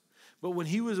disciples. But when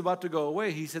he was about to go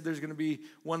away, he said there's going to be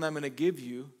one I'm going to give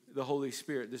you, the Holy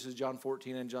Spirit. This is John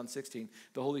 14 and John 16,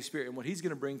 the Holy Spirit. And what he's going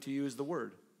to bring to you is the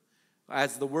Word.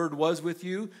 As the Word was with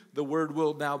you, the Word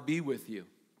will now be with you.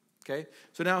 Okay?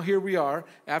 So now here we are,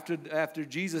 after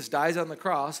Jesus dies on the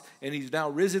cross, and he's now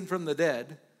risen from the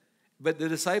dead, but the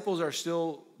disciples are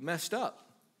still messed up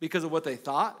because of what they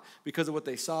thought, because of what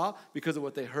they saw, because of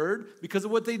what they heard, because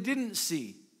of what they didn't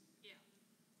see.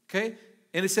 Okay?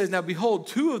 And it says, now behold,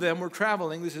 two of them were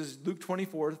traveling. This is Luke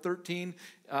 24, 13.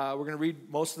 We're going to read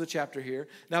most of the chapter here.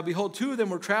 Now behold, two of them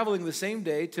were traveling the same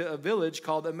day to a village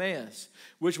called Emmaus,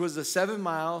 which was a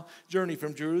 7-mile journey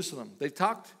from Jerusalem. They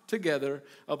talked together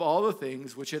of all the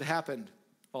things which had happened,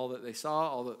 all that they saw,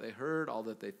 all that they heard, all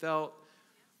that they felt.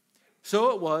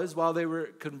 So it was, while they were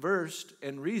conversed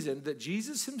and reasoned, that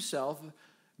Jesus himself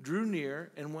drew near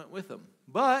and went with them.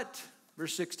 But,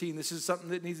 verse 16, this is something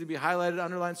that needs to be highlighted,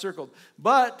 underlined, circled.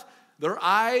 But these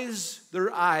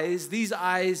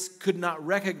eyes could not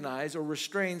recognize or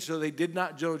restrain, so they did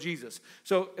not know Jesus.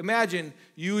 So imagine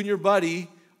you and your buddy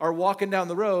are walking down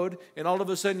the road, and all of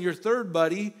a sudden your third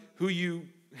buddy, who you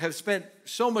have spent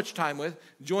so much time with,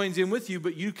 joins in with you,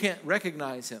 but you can't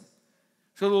recognize him.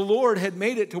 So the Lord had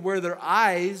made it to where their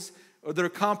eyes or their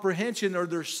comprehension or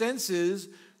their senses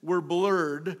were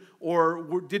blurred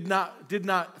or did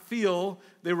not feel,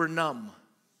 they were numb.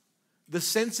 The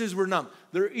senses were numb.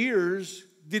 Their ears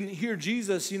didn't hear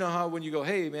Jesus. You know how when you go,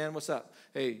 hey, man, what's up?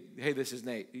 Hey, this is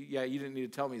Nate. Yeah, you didn't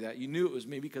need to tell me that. You knew it was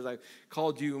me because I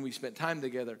called you and we spent time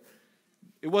together.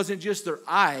 It wasn't just their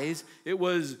eyes. It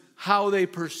was how they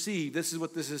perceived. This is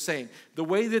what this is saying. The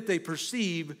way that they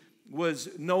perceive was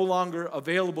no longer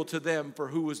available to them for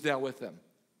who was down with them.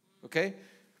 Okay?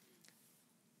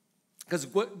 Because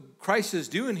what Christ is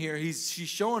doing here, she's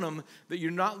showing them that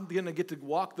you're not going to get to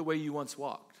walk the way you once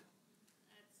walked.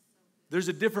 There's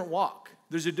a different walk.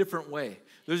 There's a different way.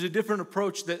 There's a different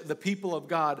approach that the people of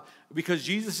God, because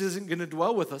Jesus isn't going to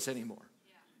dwell with us anymore.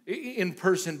 In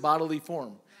person, bodily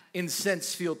form. In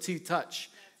sense, feel, teeth, touch.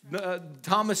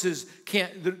 Thomases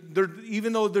can't,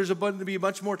 even though there's going to be a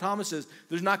bunch more Thomases,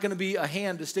 there's not going to be a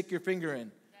hand to stick your finger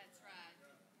in. That's right.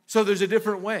 So there's a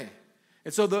different way.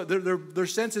 And so their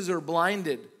senses are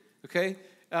blinded, okay?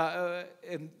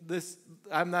 And this,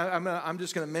 I'm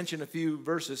just going to mention a few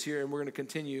verses here, and we're going to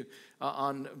continue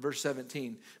on verse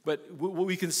 17. But what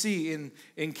we can see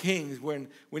in Kings, when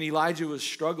Elijah was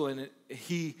struggling,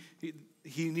 he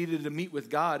needed to meet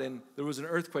with God, and there was an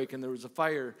earthquake, and there was a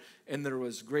fire, and there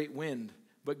was great wind.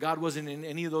 But God wasn't in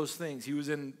any of those things. He was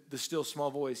in the still small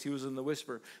voice. He was in the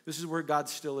whisper. This is where God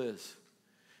still is.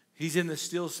 He's in the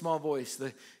still small voice.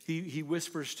 He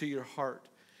whispers to your heart.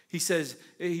 He says,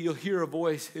 you'll hear a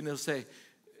voice, and he'll say,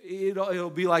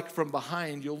 it'll be like from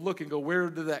behind. You'll look and go, where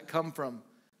did that come from?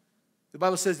 The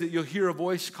Bible says that you'll hear a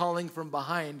voice calling from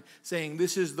behind, saying,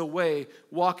 this is the way,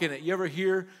 walk in it. You ever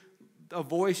hear a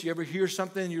voice, you ever hear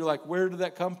something, and you're like, where did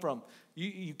that come from?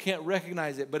 You can't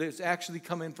recognize it, but it's actually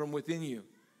coming from within you.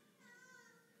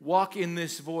 Walk in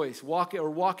this voice, walk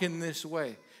in this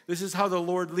way. This is how the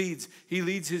Lord leads. He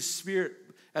leads his spirit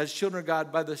as children of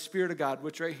God by the Spirit of God,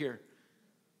 which right here.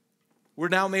 We're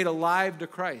now made alive to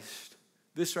Christ.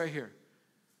 This right here.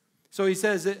 So he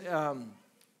says in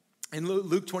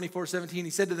Luke 24:17, he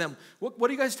said to them, what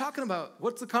are you guys talking about?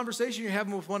 What's the conversation you're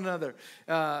having with one another?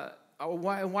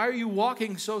 Why are you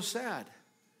walking so sad?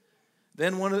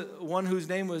 Then one whose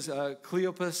name was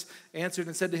Cleopas answered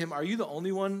and said to him, are you the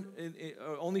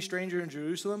only stranger in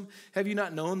Jerusalem? Have you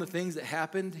not known the things that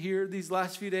happened here these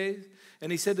last few days?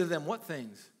 And he said to them, what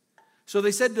things? So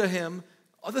they said to him,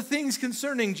 the things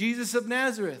concerning Jesus of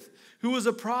Nazareth, who was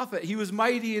a prophet. He was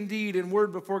mighty indeed in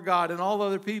word before God and all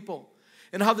other people.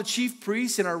 And how the chief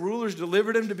priests and our rulers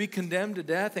delivered him to be condemned to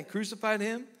death and crucified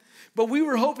him. But we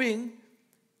were hoping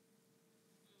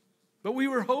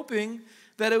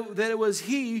that it was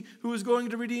he who was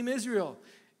going to redeem Israel.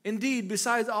 Indeed,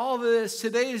 besides all of this,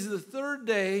 today is the third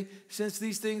day since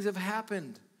these things have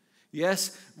happened.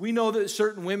 Yes, we know that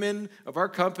certain women of our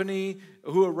company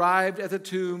who arrived at the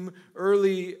tomb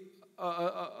early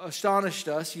astonished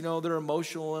us. You know, they're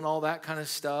emotional and all that kind of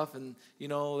stuff. And, you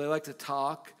know, they like to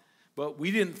talk. But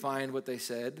we didn't find what they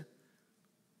said.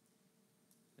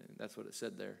 And that's what it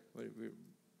said there.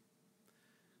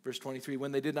 Verse 23,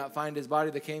 when they did not find his body,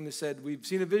 they came and said, we've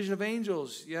seen a vision of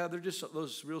angels. Yeah, they're just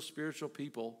those real spiritual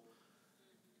people.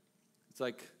 It's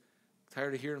like,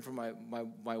 tired of hearing from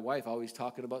my wife always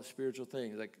talking about spiritual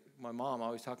things. Like my mom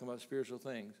always talking about spiritual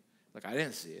things. Like, I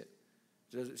didn't see it.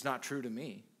 It's not true to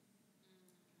me.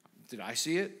 Did I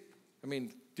see it? I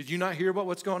mean, did you not hear about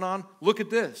what's going on? Look at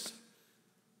this.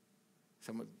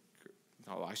 Someone,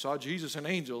 oh, I saw Jesus and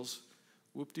angels.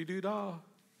 Whoop-de-doo-dah.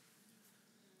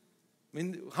 I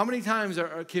mean, how many times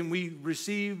can we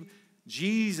receive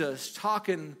Jesus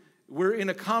talking? We're in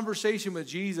a conversation with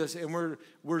Jesus, and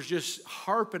we're just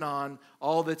harping on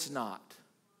all that's not.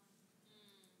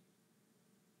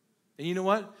 And you know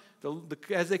what?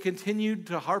 As they continued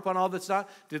to harp on all that's not,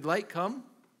 did light come?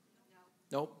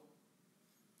 No. Nope.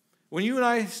 When you and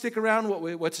I stick around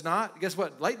what's not, guess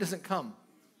what? Light doesn't come.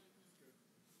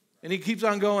 And he keeps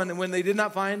on going. And when they did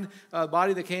not find a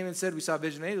body, they came and said, we saw a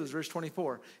vision of angels, verse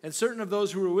 24. And certain of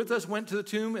those who were with us went to the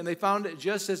tomb, and they found it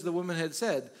just as the woman had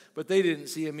said, but they didn't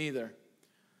see him either.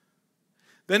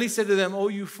 Then he said to them, oh,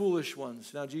 you foolish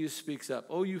ones. Now Jesus speaks up.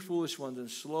 Oh, you foolish ones,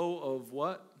 and slow of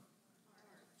what?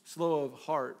 Slow of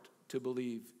heart to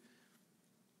believe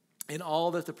in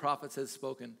all that the prophets had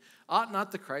spoken. Ought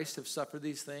not the Christ have suffered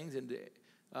these things and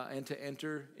to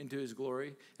enter into his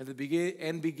glory?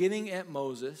 And beginning at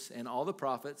Moses and all the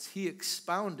prophets, he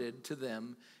expounded to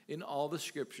them in all the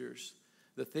scriptures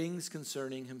the things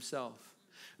concerning himself.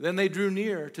 Then they drew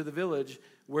near to the village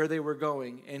where they were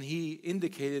going, and he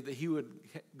indicated that he would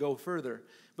go further.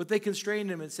 But they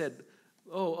constrained him and said,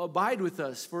 oh, abide with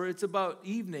us, for it's about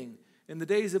evening, and the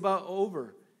day is about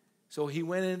over. So he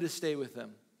went in to stay with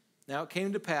them. Now it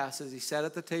came to pass, as he sat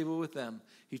at the table with them,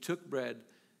 he took bread,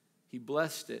 he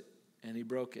blessed it, and he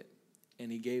broke it,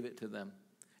 and he gave it to them.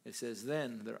 It says,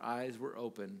 then their eyes were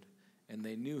opened, and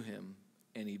they knew him,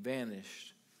 and he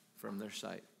vanished from their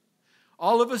sight.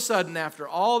 All of a sudden, after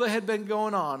all that had been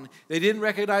going on, they didn't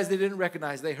recognize.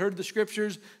 They heard the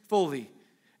scriptures fully.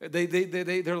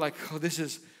 They're like, oh, this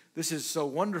is so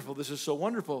wonderful. This is so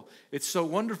wonderful. It's so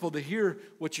wonderful to hear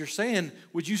what you're saying.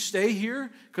 Would you stay here?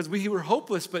 Because we were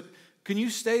hopeless, but can you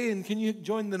stay and can you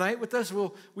join the night with us?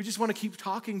 Well, we just want to keep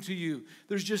talking to you.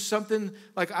 There's just something,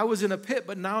 like I was in a pit,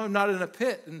 but now I'm not in a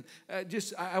pit. And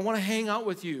I want to hang out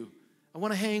with you. I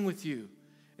want to hang with you.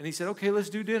 And he said, okay, let's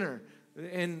do dinner.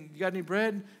 And you got any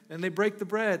bread? And they break the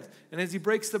bread. And as he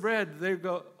breaks the bread,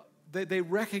 they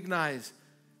recognize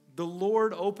the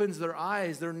Lord opens their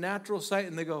eyes, their natural sight,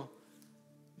 and they go,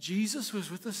 Jesus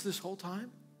was with us this whole time?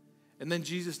 And then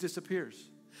Jesus disappears.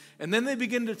 And then they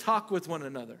begin to talk with one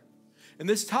another. And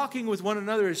this talking with one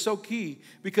another is so key,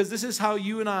 because this is how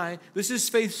you and I, this is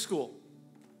faith school.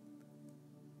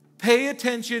 Pay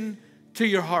attention to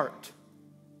your heart.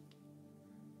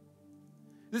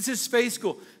 This is faith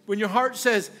school. When your heart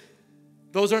says,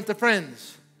 those aren't the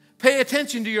friends, pay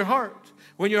attention to your heart.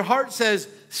 When your heart says,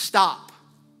 stop.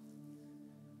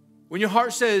 When your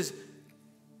heart says,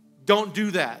 don't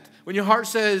do that. When your heart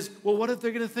says, well, what if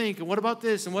they're going to think? And what about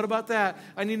this? And what about that?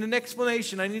 I need an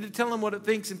explanation. I need to tell them what it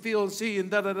thinks and feels and see and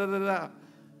da-da-da-da-da.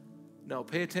 No,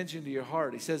 pay attention to your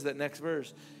heart. He says that next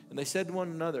verse. And they said to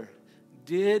one another,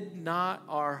 did not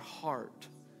our heart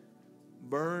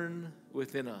burn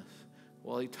within us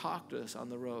while he talked to us on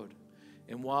the road?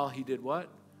 And while he did what?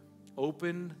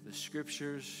 Opened the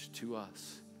scriptures to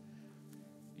us.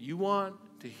 You want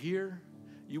to hear?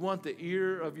 You want the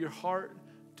ear of your heart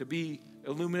to be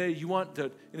illuminated? You want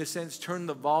to, in a sense, turn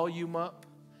the volume up?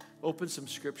 Open some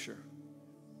scripture.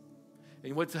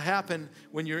 And what's happen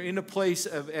when you're in a place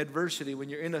of adversity, when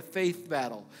you're in a faith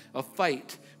battle, a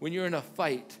fight, when you're in a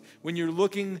fight, when you're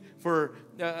looking for,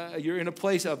 you're in a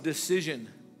place of decision,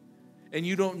 and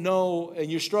you don't know,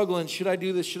 and you're struggling, should I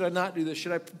do this, should I not do this,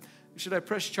 should I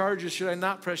press charges, should I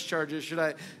not press charges, should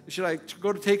I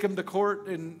go to take him to court,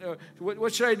 and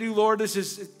what should I do, Lord? This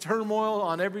is turmoil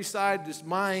on every side, this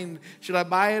mind, should I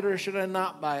buy it or should I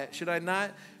not buy it, should I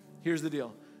not? Here's the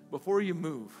deal, before you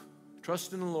move,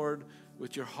 trust in the Lord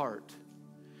with your heart.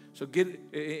 So let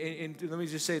me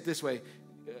just say it this way,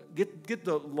 get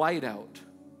the light out.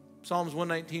 Psalms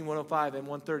 119, 105, and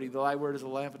 130, the thy word is a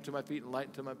lamp unto my feet and light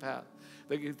unto my path.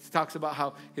 It talks about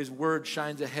how his word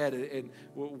shines ahead and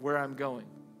where I'm going.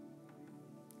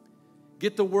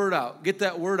 Get the word out. Get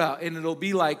that word out, and it'll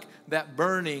be like that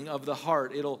burning of the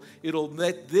heart. It'll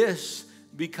let this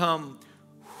become,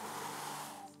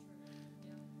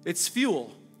 it's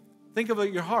fuel. Think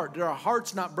about your heart. Did our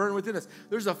hearts not burn within us?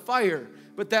 There's a fire,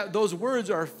 but those words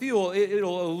are fuel.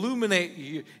 It'll illuminate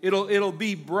you. It'll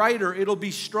be brighter. It'll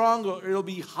be stronger. It'll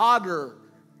be hotter.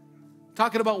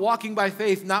 Talking about walking by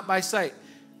faith, not by sight.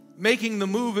 Making the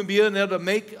move and being able to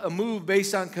make a move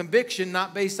based on conviction,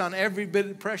 not based on every bit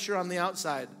of pressure on the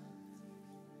outside.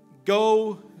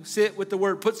 Go sit with the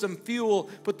Word. Put some fuel.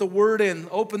 Put the Word in.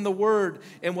 Open the Word.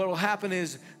 And what will happen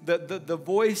is the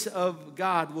voice of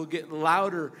God will get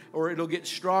louder, or it'll get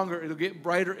stronger. It'll get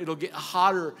brighter. It'll get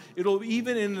hotter. It'll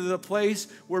even into the place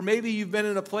where maybe you've been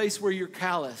in a place where you're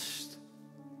calloused.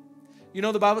 You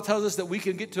know, the Bible tells us that we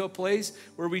can get to a place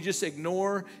where we just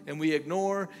ignore and we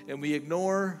ignore and we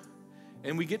ignore,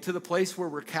 and we get to the place where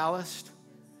we're calloused.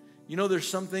 You know, there's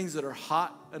some things that are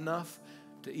hot enough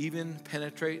to even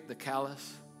penetrate the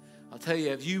callus. I'll tell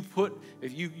you, if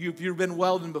you've been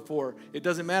welding before, it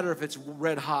doesn't matter if it's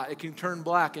red hot. It can turn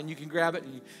black, and you can grab it,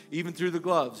 and even through the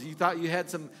gloves. You thought you had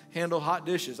some handle hot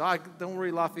dishes. Oh, don't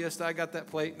worry, La Fiesta, I got that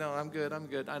plate. No, I'm good.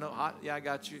 I know hot. Yeah, I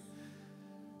got you.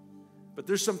 But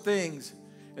there's some things,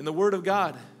 and the Word of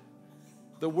God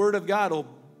will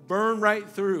burn right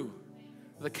through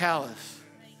the callus.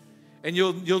 And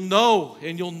you'll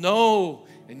know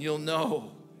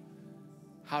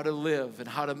how to live and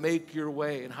how to make your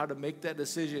way and how to make that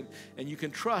decision. And you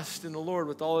can trust in the Lord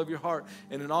with all of your heart,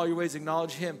 and in all your ways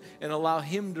acknowledge Him and allow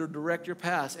Him to direct your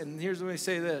path. And here's when I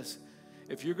say this.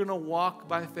 If you're going to walk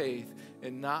by faith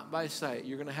and not by sight,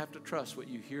 you're going to have to trust what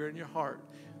you hear in your heart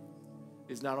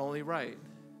is not only right,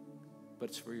 but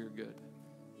it's for your good.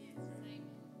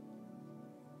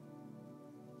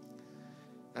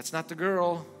 That's not the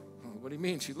girl. What do you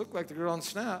mean? She looked like the girl on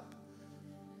Snap.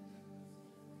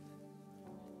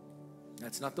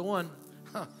 That's not the one.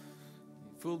 Huh.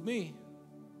 You fooled me.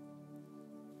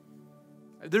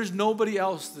 There's nobody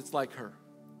else that's like her.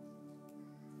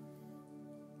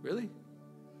 Really?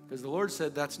 Because the Lord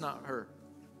said that's not her.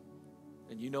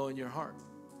 And you know in your heart.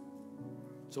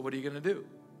 So what are you going to do?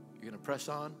 You're going to press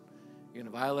on? You're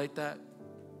going to violate that?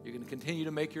 You're going to continue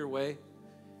to make your way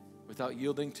without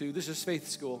yielding to? This is faith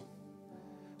school.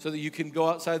 So that you can go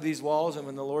outside these walls, and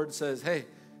when the Lord says, hey,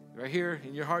 right here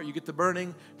in your heart, you get the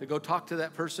burning to go talk to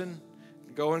that person,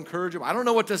 go encourage them. I don't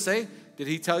know what to say. Did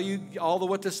He tell you all the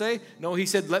what to say? No, He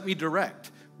said, let me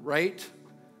direct. Right,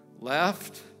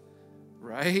 left,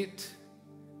 right.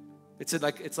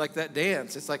 It's like that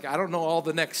dance. It's like I don't know all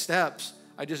the next steps.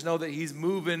 I just know that He's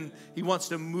moving. He wants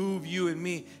to move you and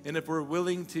me. And if we're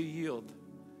willing to yield,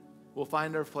 we'll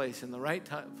find our place in the right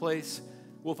place.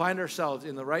 We'll find ourselves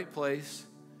in the right place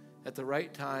at the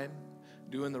right time,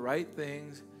 doing the right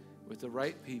things with the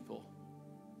right people.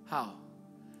 How?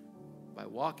 By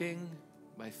walking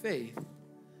by faith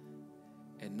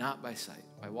and not by sight.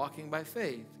 By walking by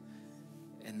faith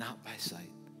and not by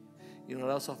sight. You know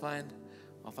what else I'll find?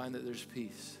 I'll find that there's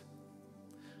peace.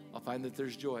 I'll find that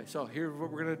there's joy. So here's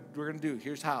what we're gonna do.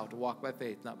 Here's how to walk by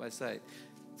faith, not by sight.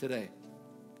 Today,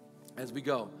 as we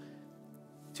go,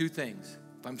 2 things.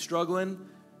 If I'm struggling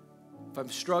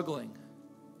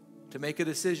to make a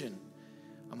decision,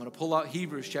 I'm going to pull out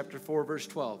Hebrews chapter 4, verse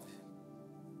 12.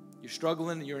 You're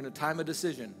struggling, you're in a time of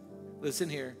decision. Listen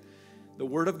here. The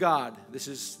Word of God,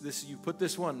 this you put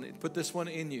this one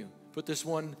in you. Put this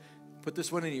one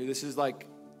in you. This is like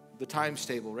the times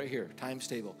table right here, times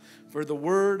table. For the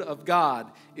Word of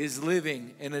God is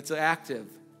living and it's active.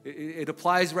 It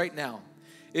applies right now.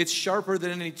 It's sharper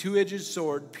than any two-edged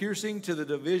sword, piercing to the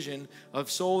division of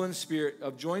soul and spirit,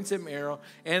 of joints and marrow,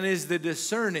 and is the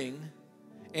discerning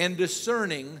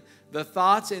the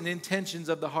thoughts and intentions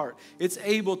of the heart. It's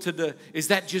able to, is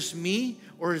that just me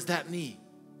or is that me?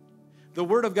 The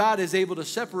Word of God is able to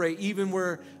separate even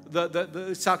where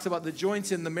it talks about the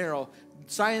joints and the marrow.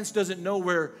 Science doesn't know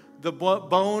where the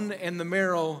bone and the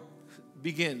marrow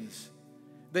begins.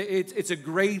 It's a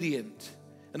gradient.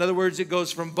 In other words, it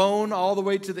goes from bone all the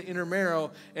way to the inner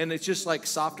marrow, and it's just like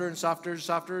softer and softer and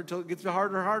softer until it gets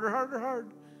harder, harder,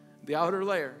 the outer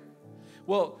layer.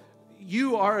 Well,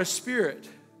 you are a spirit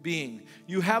being.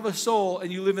 You have a soul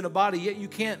and you live in a body, yet you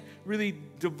can't really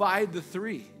divide the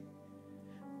 3.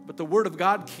 But the Word of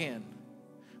God can.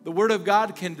 The Word of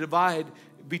God can divide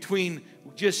between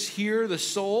just here, the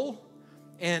soul,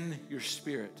 and your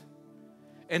spirit.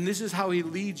 And this is how He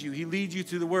leads you. He leads you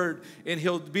through the Word, and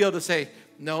He'll be able to say,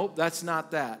 no, that's not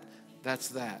that. That's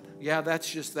that. Yeah, that's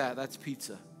just that. That's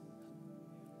pizza.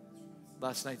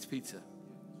 Last night's pizza.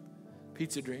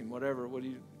 Pizza dream, whatever. All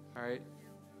right?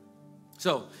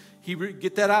 So,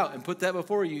 get that out and put that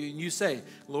before you, and you say,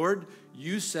 Lord,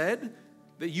 you said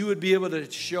that you would be able to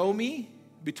show me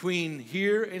between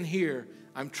here and here.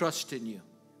 I'm trusting you.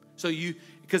 So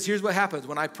because here's what happens.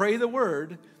 When I pray the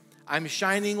Word, I'm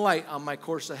shining light on my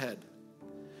course ahead.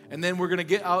 And then we're going to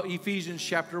get out Ephesians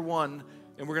chapter 1,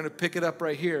 and we're going to pick it up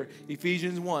right here.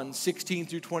 Ephesians 1, 16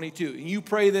 through 22. And you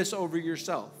pray this over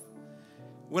yourself.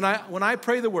 When I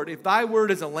pray the word, if thy word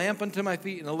is a lamp unto my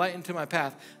feet and a light unto my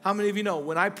path, how many of you know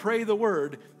when I pray the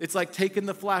word, it's like taking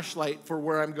the flashlight for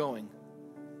where I'm going?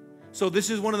 So this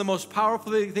is one of the most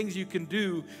powerful things you can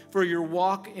do for your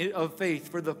walk of faith,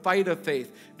 for the fight of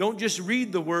faith. Don't just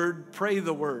read the word, pray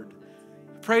the word.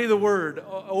 Pray the word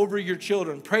over your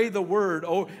children. Pray the word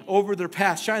over their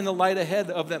path. Shine the light ahead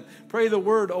of them. Pray the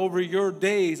word over your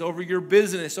days, over your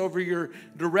business, over your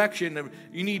direction.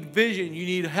 You need vision. You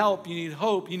need help. You need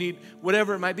hope. You need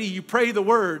whatever it might be. You pray the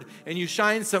word and you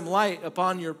shine some light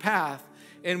upon your path.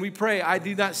 And we pray, I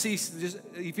do not cease, just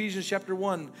Ephesians chapter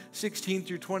 1, 16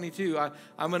 through 22.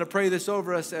 I'm going to pray this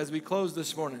over us as we close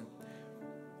this morning.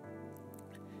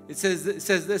 It says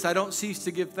this, I don't cease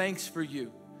to give thanks for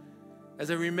you, as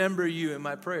I remember you in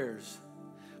my prayers.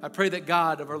 I pray that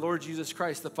God of our Lord Jesus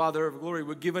Christ, the Father of glory,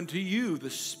 would give unto you the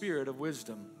spirit of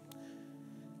wisdom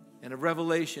and of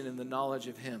revelation in the knowledge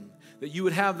of him, that you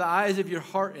would have the eyes of your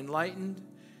heart enlightened,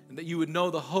 and that you would know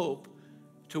the hope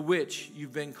to which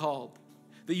you've been called,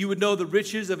 that you would know the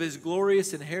riches of his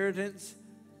glorious inheritance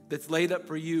that's laid up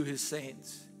for you, his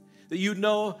saints, that you'd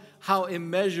know how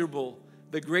immeasurable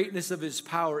the greatness of his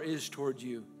power is toward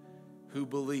you who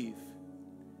believe.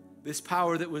 This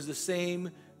power that was the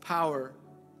same power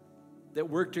that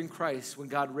worked in Christ when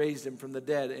God raised him from the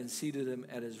dead and seated him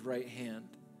at his right hand.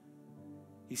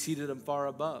 He seated him far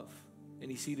above, and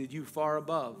he seated you far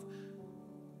above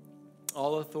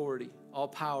all authority, all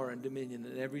power and dominion,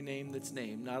 and every name that's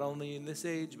named, not only in this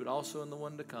age, but also in the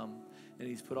one to come. And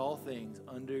he's put all things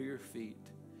under your feet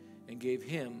and gave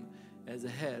him as a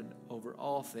head over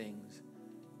all things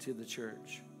to the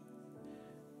church.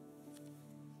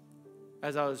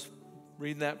 As I was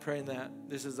reading that, praying that,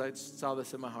 I saw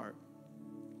this in my heart.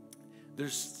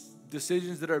 There's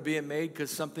decisions that are being made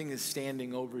because something is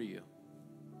standing over you.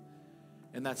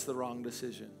 And that's the wrong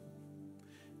decision.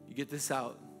 You get this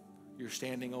out, you're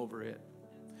standing over it.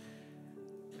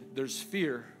 There's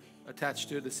fear attached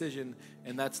to a decision,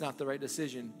 and that's not the right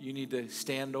decision. You need to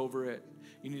stand over it.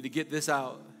 You need to get this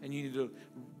out, and you need to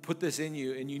put this in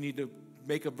you, and you need to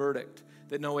make a verdict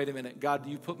that, no, wait a minute, God,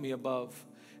 you put me above.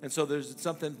 And so there's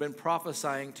something been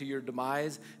prophesying to your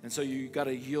demise, and so you got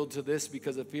to yield to this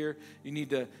because of fear. You need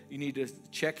to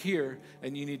check here,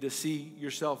 and you need to see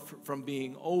yourself from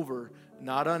being over,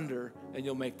 not under, and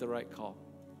you'll make the right call.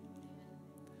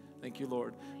 Thank you,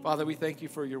 Lord. Father, we thank you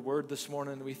for your word this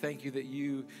morning. We thank you that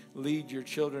you lead your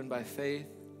children by faith,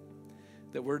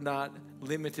 that we're not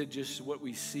limited just to what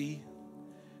we see,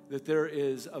 that there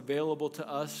is available to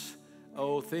us,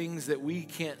 things that we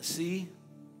can't see.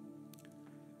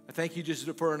 I thank you just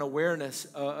for an awareness,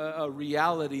 a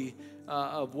reality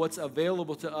of what's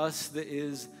available to us that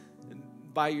is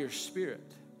by your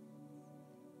Spirit,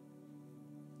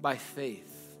 by faith.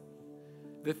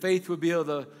 That faith would be able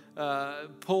to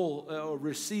pull or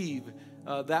receive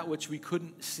that which we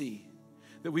couldn't see.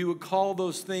 That we would call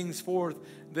those things forth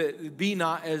that be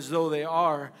not as though they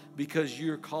are, because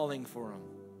you're calling for them.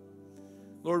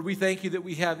 Lord, we thank you that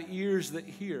we have ears that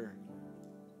hear.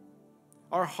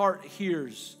 Our heart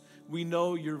hears. We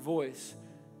know your voice.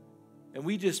 And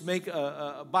we just make,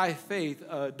 by faith,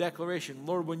 a declaration.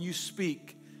 Lord, when you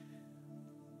speak,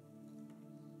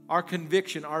 our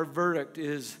conviction, our verdict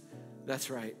is, that's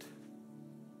right.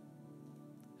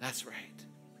 That's right.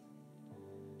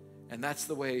 And that's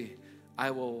the way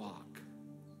I will walk.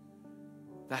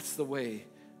 That's the way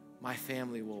my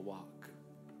family will walk.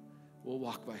 We'll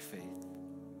walk by faith.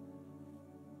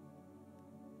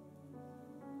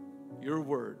 Your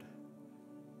word,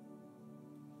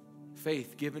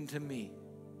 faith given to me,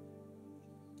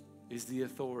 is the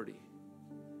authority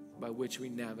by which we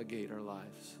navigate our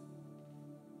lives.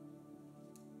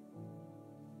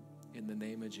 In the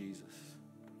name of Jesus.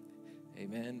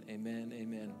 Amen, amen,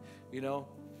 amen. You know,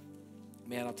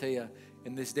 man, I'll tell you,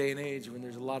 in this day and age, when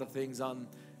there's a lot of things on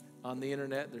the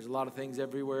internet, there's a lot of things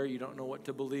everywhere, you don't know what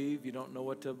to believe, you don't know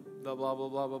what to blah, blah, blah,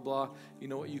 blah, blah, blah. You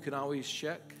know what you can always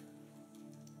check?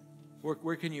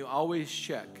 Where can you always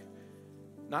check?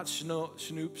 Not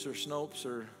Snoops or Snopes,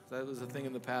 or that was a thing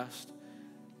in the past.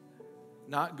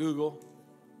 Not Google.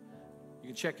 You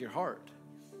can check your heart.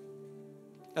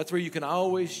 That's where you can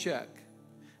always check.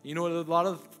 You know what? A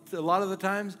lot of the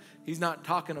times, he's not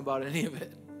talking about any of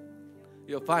it.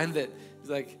 You'll find that he's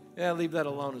like, yeah, leave that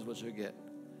alone is what you'll get.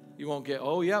 You won't get,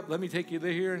 oh, yep, let me take you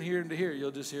to here and here and to here.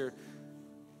 You'll just hear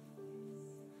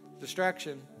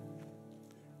distraction.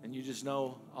 And you just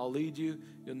know I'll lead you.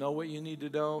 You'll know what you need to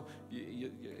know.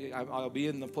 I'll be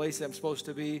in the place I'm supposed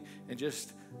to be. And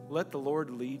just let the Lord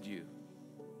lead you.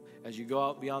 As you go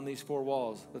out beyond these four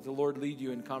walls, let the Lord lead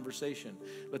you in conversation.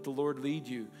 Let the Lord lead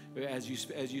you as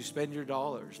you spend your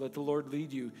dollars. Let the Lord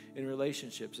lead you in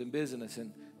relationships and business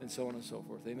and so on and so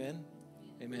forth. Amen?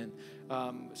 Amen.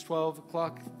 It's 12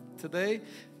 o'clock today.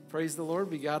 Praise the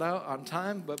Lord. We got out on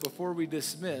time. But before we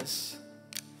dismiss,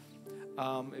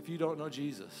 if you don't know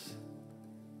Jesus,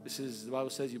 the Bible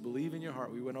says you believe in your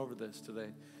heart. We went over this today.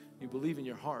 You believe in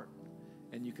your heart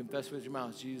and you confess with your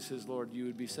mouth Jesus is Lord, you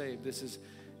would be saved. This is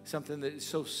something that is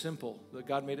so simple, that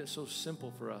God made it so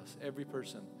simple for us, every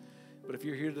person. But if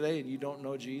you're here today and you don't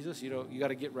know Jesus, you got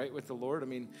to get right with the Lord. I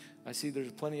mean, I see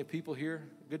there's plenty of people here.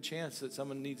 Good chance that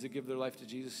someone needs to give their life to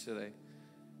Jesus today.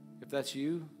 If that's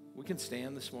you, we can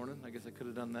stand this morning. I guess I could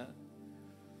have done that.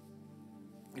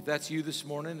 If that's you this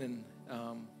morning and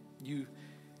you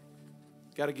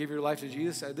got to give your life to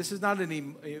Jesus, this is not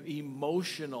an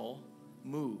emotional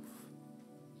move.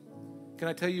 Can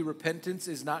I tell you repentance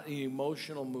is not an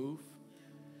emotional move?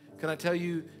 Can I tell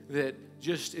you that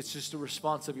it's just a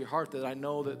response of your heart that I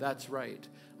know that that's right.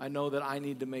 I know that I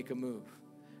need to make a move.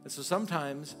 And so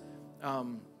sometimes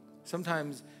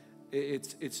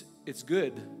it's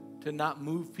good to not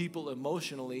move people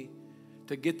emotionally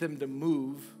to get them to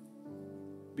move,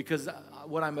 because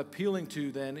what I'm appealing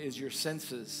to then is your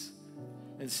senses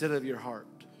instead of your heart.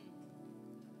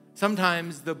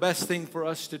 Sometimes the best thing for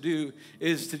us to do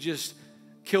is to just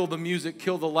kill the music,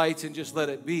 kill the lights, and just let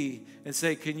it be and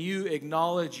say, can you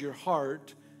acknowledge your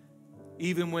heart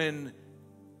even when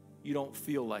you don't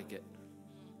feel like it?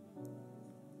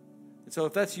 And so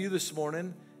if that's you this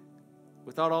morning,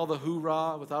 without all the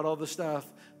hoorah, without all the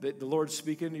stuff that the Lord's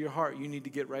speaking to your heart, you need to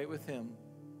get right with Him.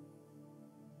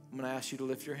 I'm going to ask you to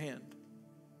lift your hand.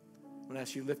 I'm going to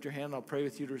ask you to lift your hand, and I'll pray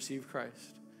with you to receive Christ.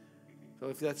 So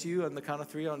if that's you, on the count of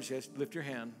three, I'll just ask you to lift your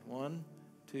hand. 1,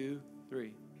 2,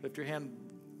 3. Lift your hand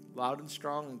loud and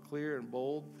strong and clear and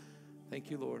bold. Thank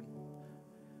you, Lord.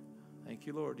 Thank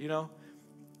you, Lord.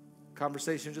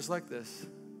 Conversation just like this.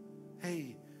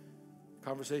 Hey,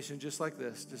 conversation just like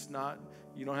this.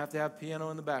 You don't have to have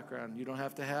piano in the background. You don't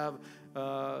have to have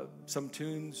some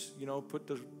tunes, put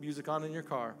the music on in your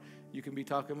car. You can be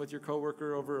talking with your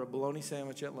coworker over a bologna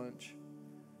sandwich at lunch.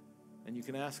 And you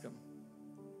can ask them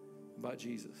about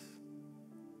Jesus.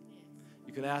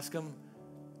 You can ask them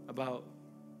about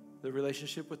the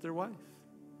relationship with their wife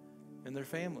and their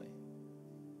family.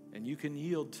 And you can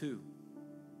yield too.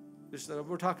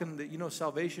 We're talking that,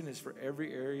 salvation is for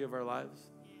every area of our lives.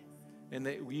 And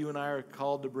that you and I are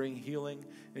called to bring healing.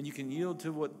 And you can yield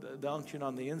to what the unction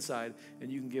on the inside,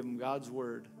 and you can give them God's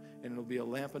word. And it'll be a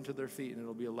lamp unto their feet, and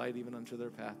it'll be a light even unto their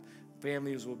path.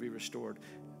 Families will be restored.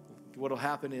 What will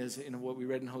happen is, in what we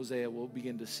read in Hosea, will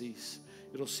begin to cease.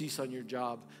 It'll cease on your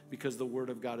job because the word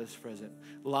of God is present.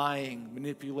 Lying,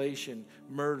 manipulation,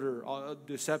 murder,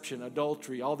 deception,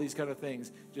 adultery, all these kind of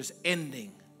things, just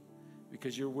ending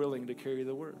because you're willing to carry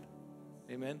the word.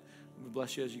 Amen. We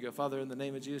bless you as you go. Father, in the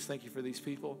name of Jesus, thank you for these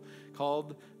people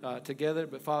called together,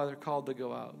 but Father, called to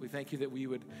go out. We thank you that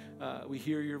we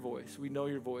hear your voice. We know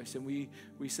your voice, and we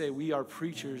say we are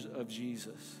preachers of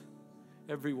Jesus.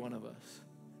 Every one of us,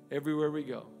 everywhere we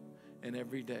go, and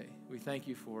every day. We thank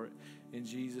you for it. In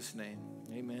Jesus' name,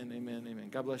 amen, amen, amen.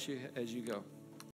 God bless you as you go.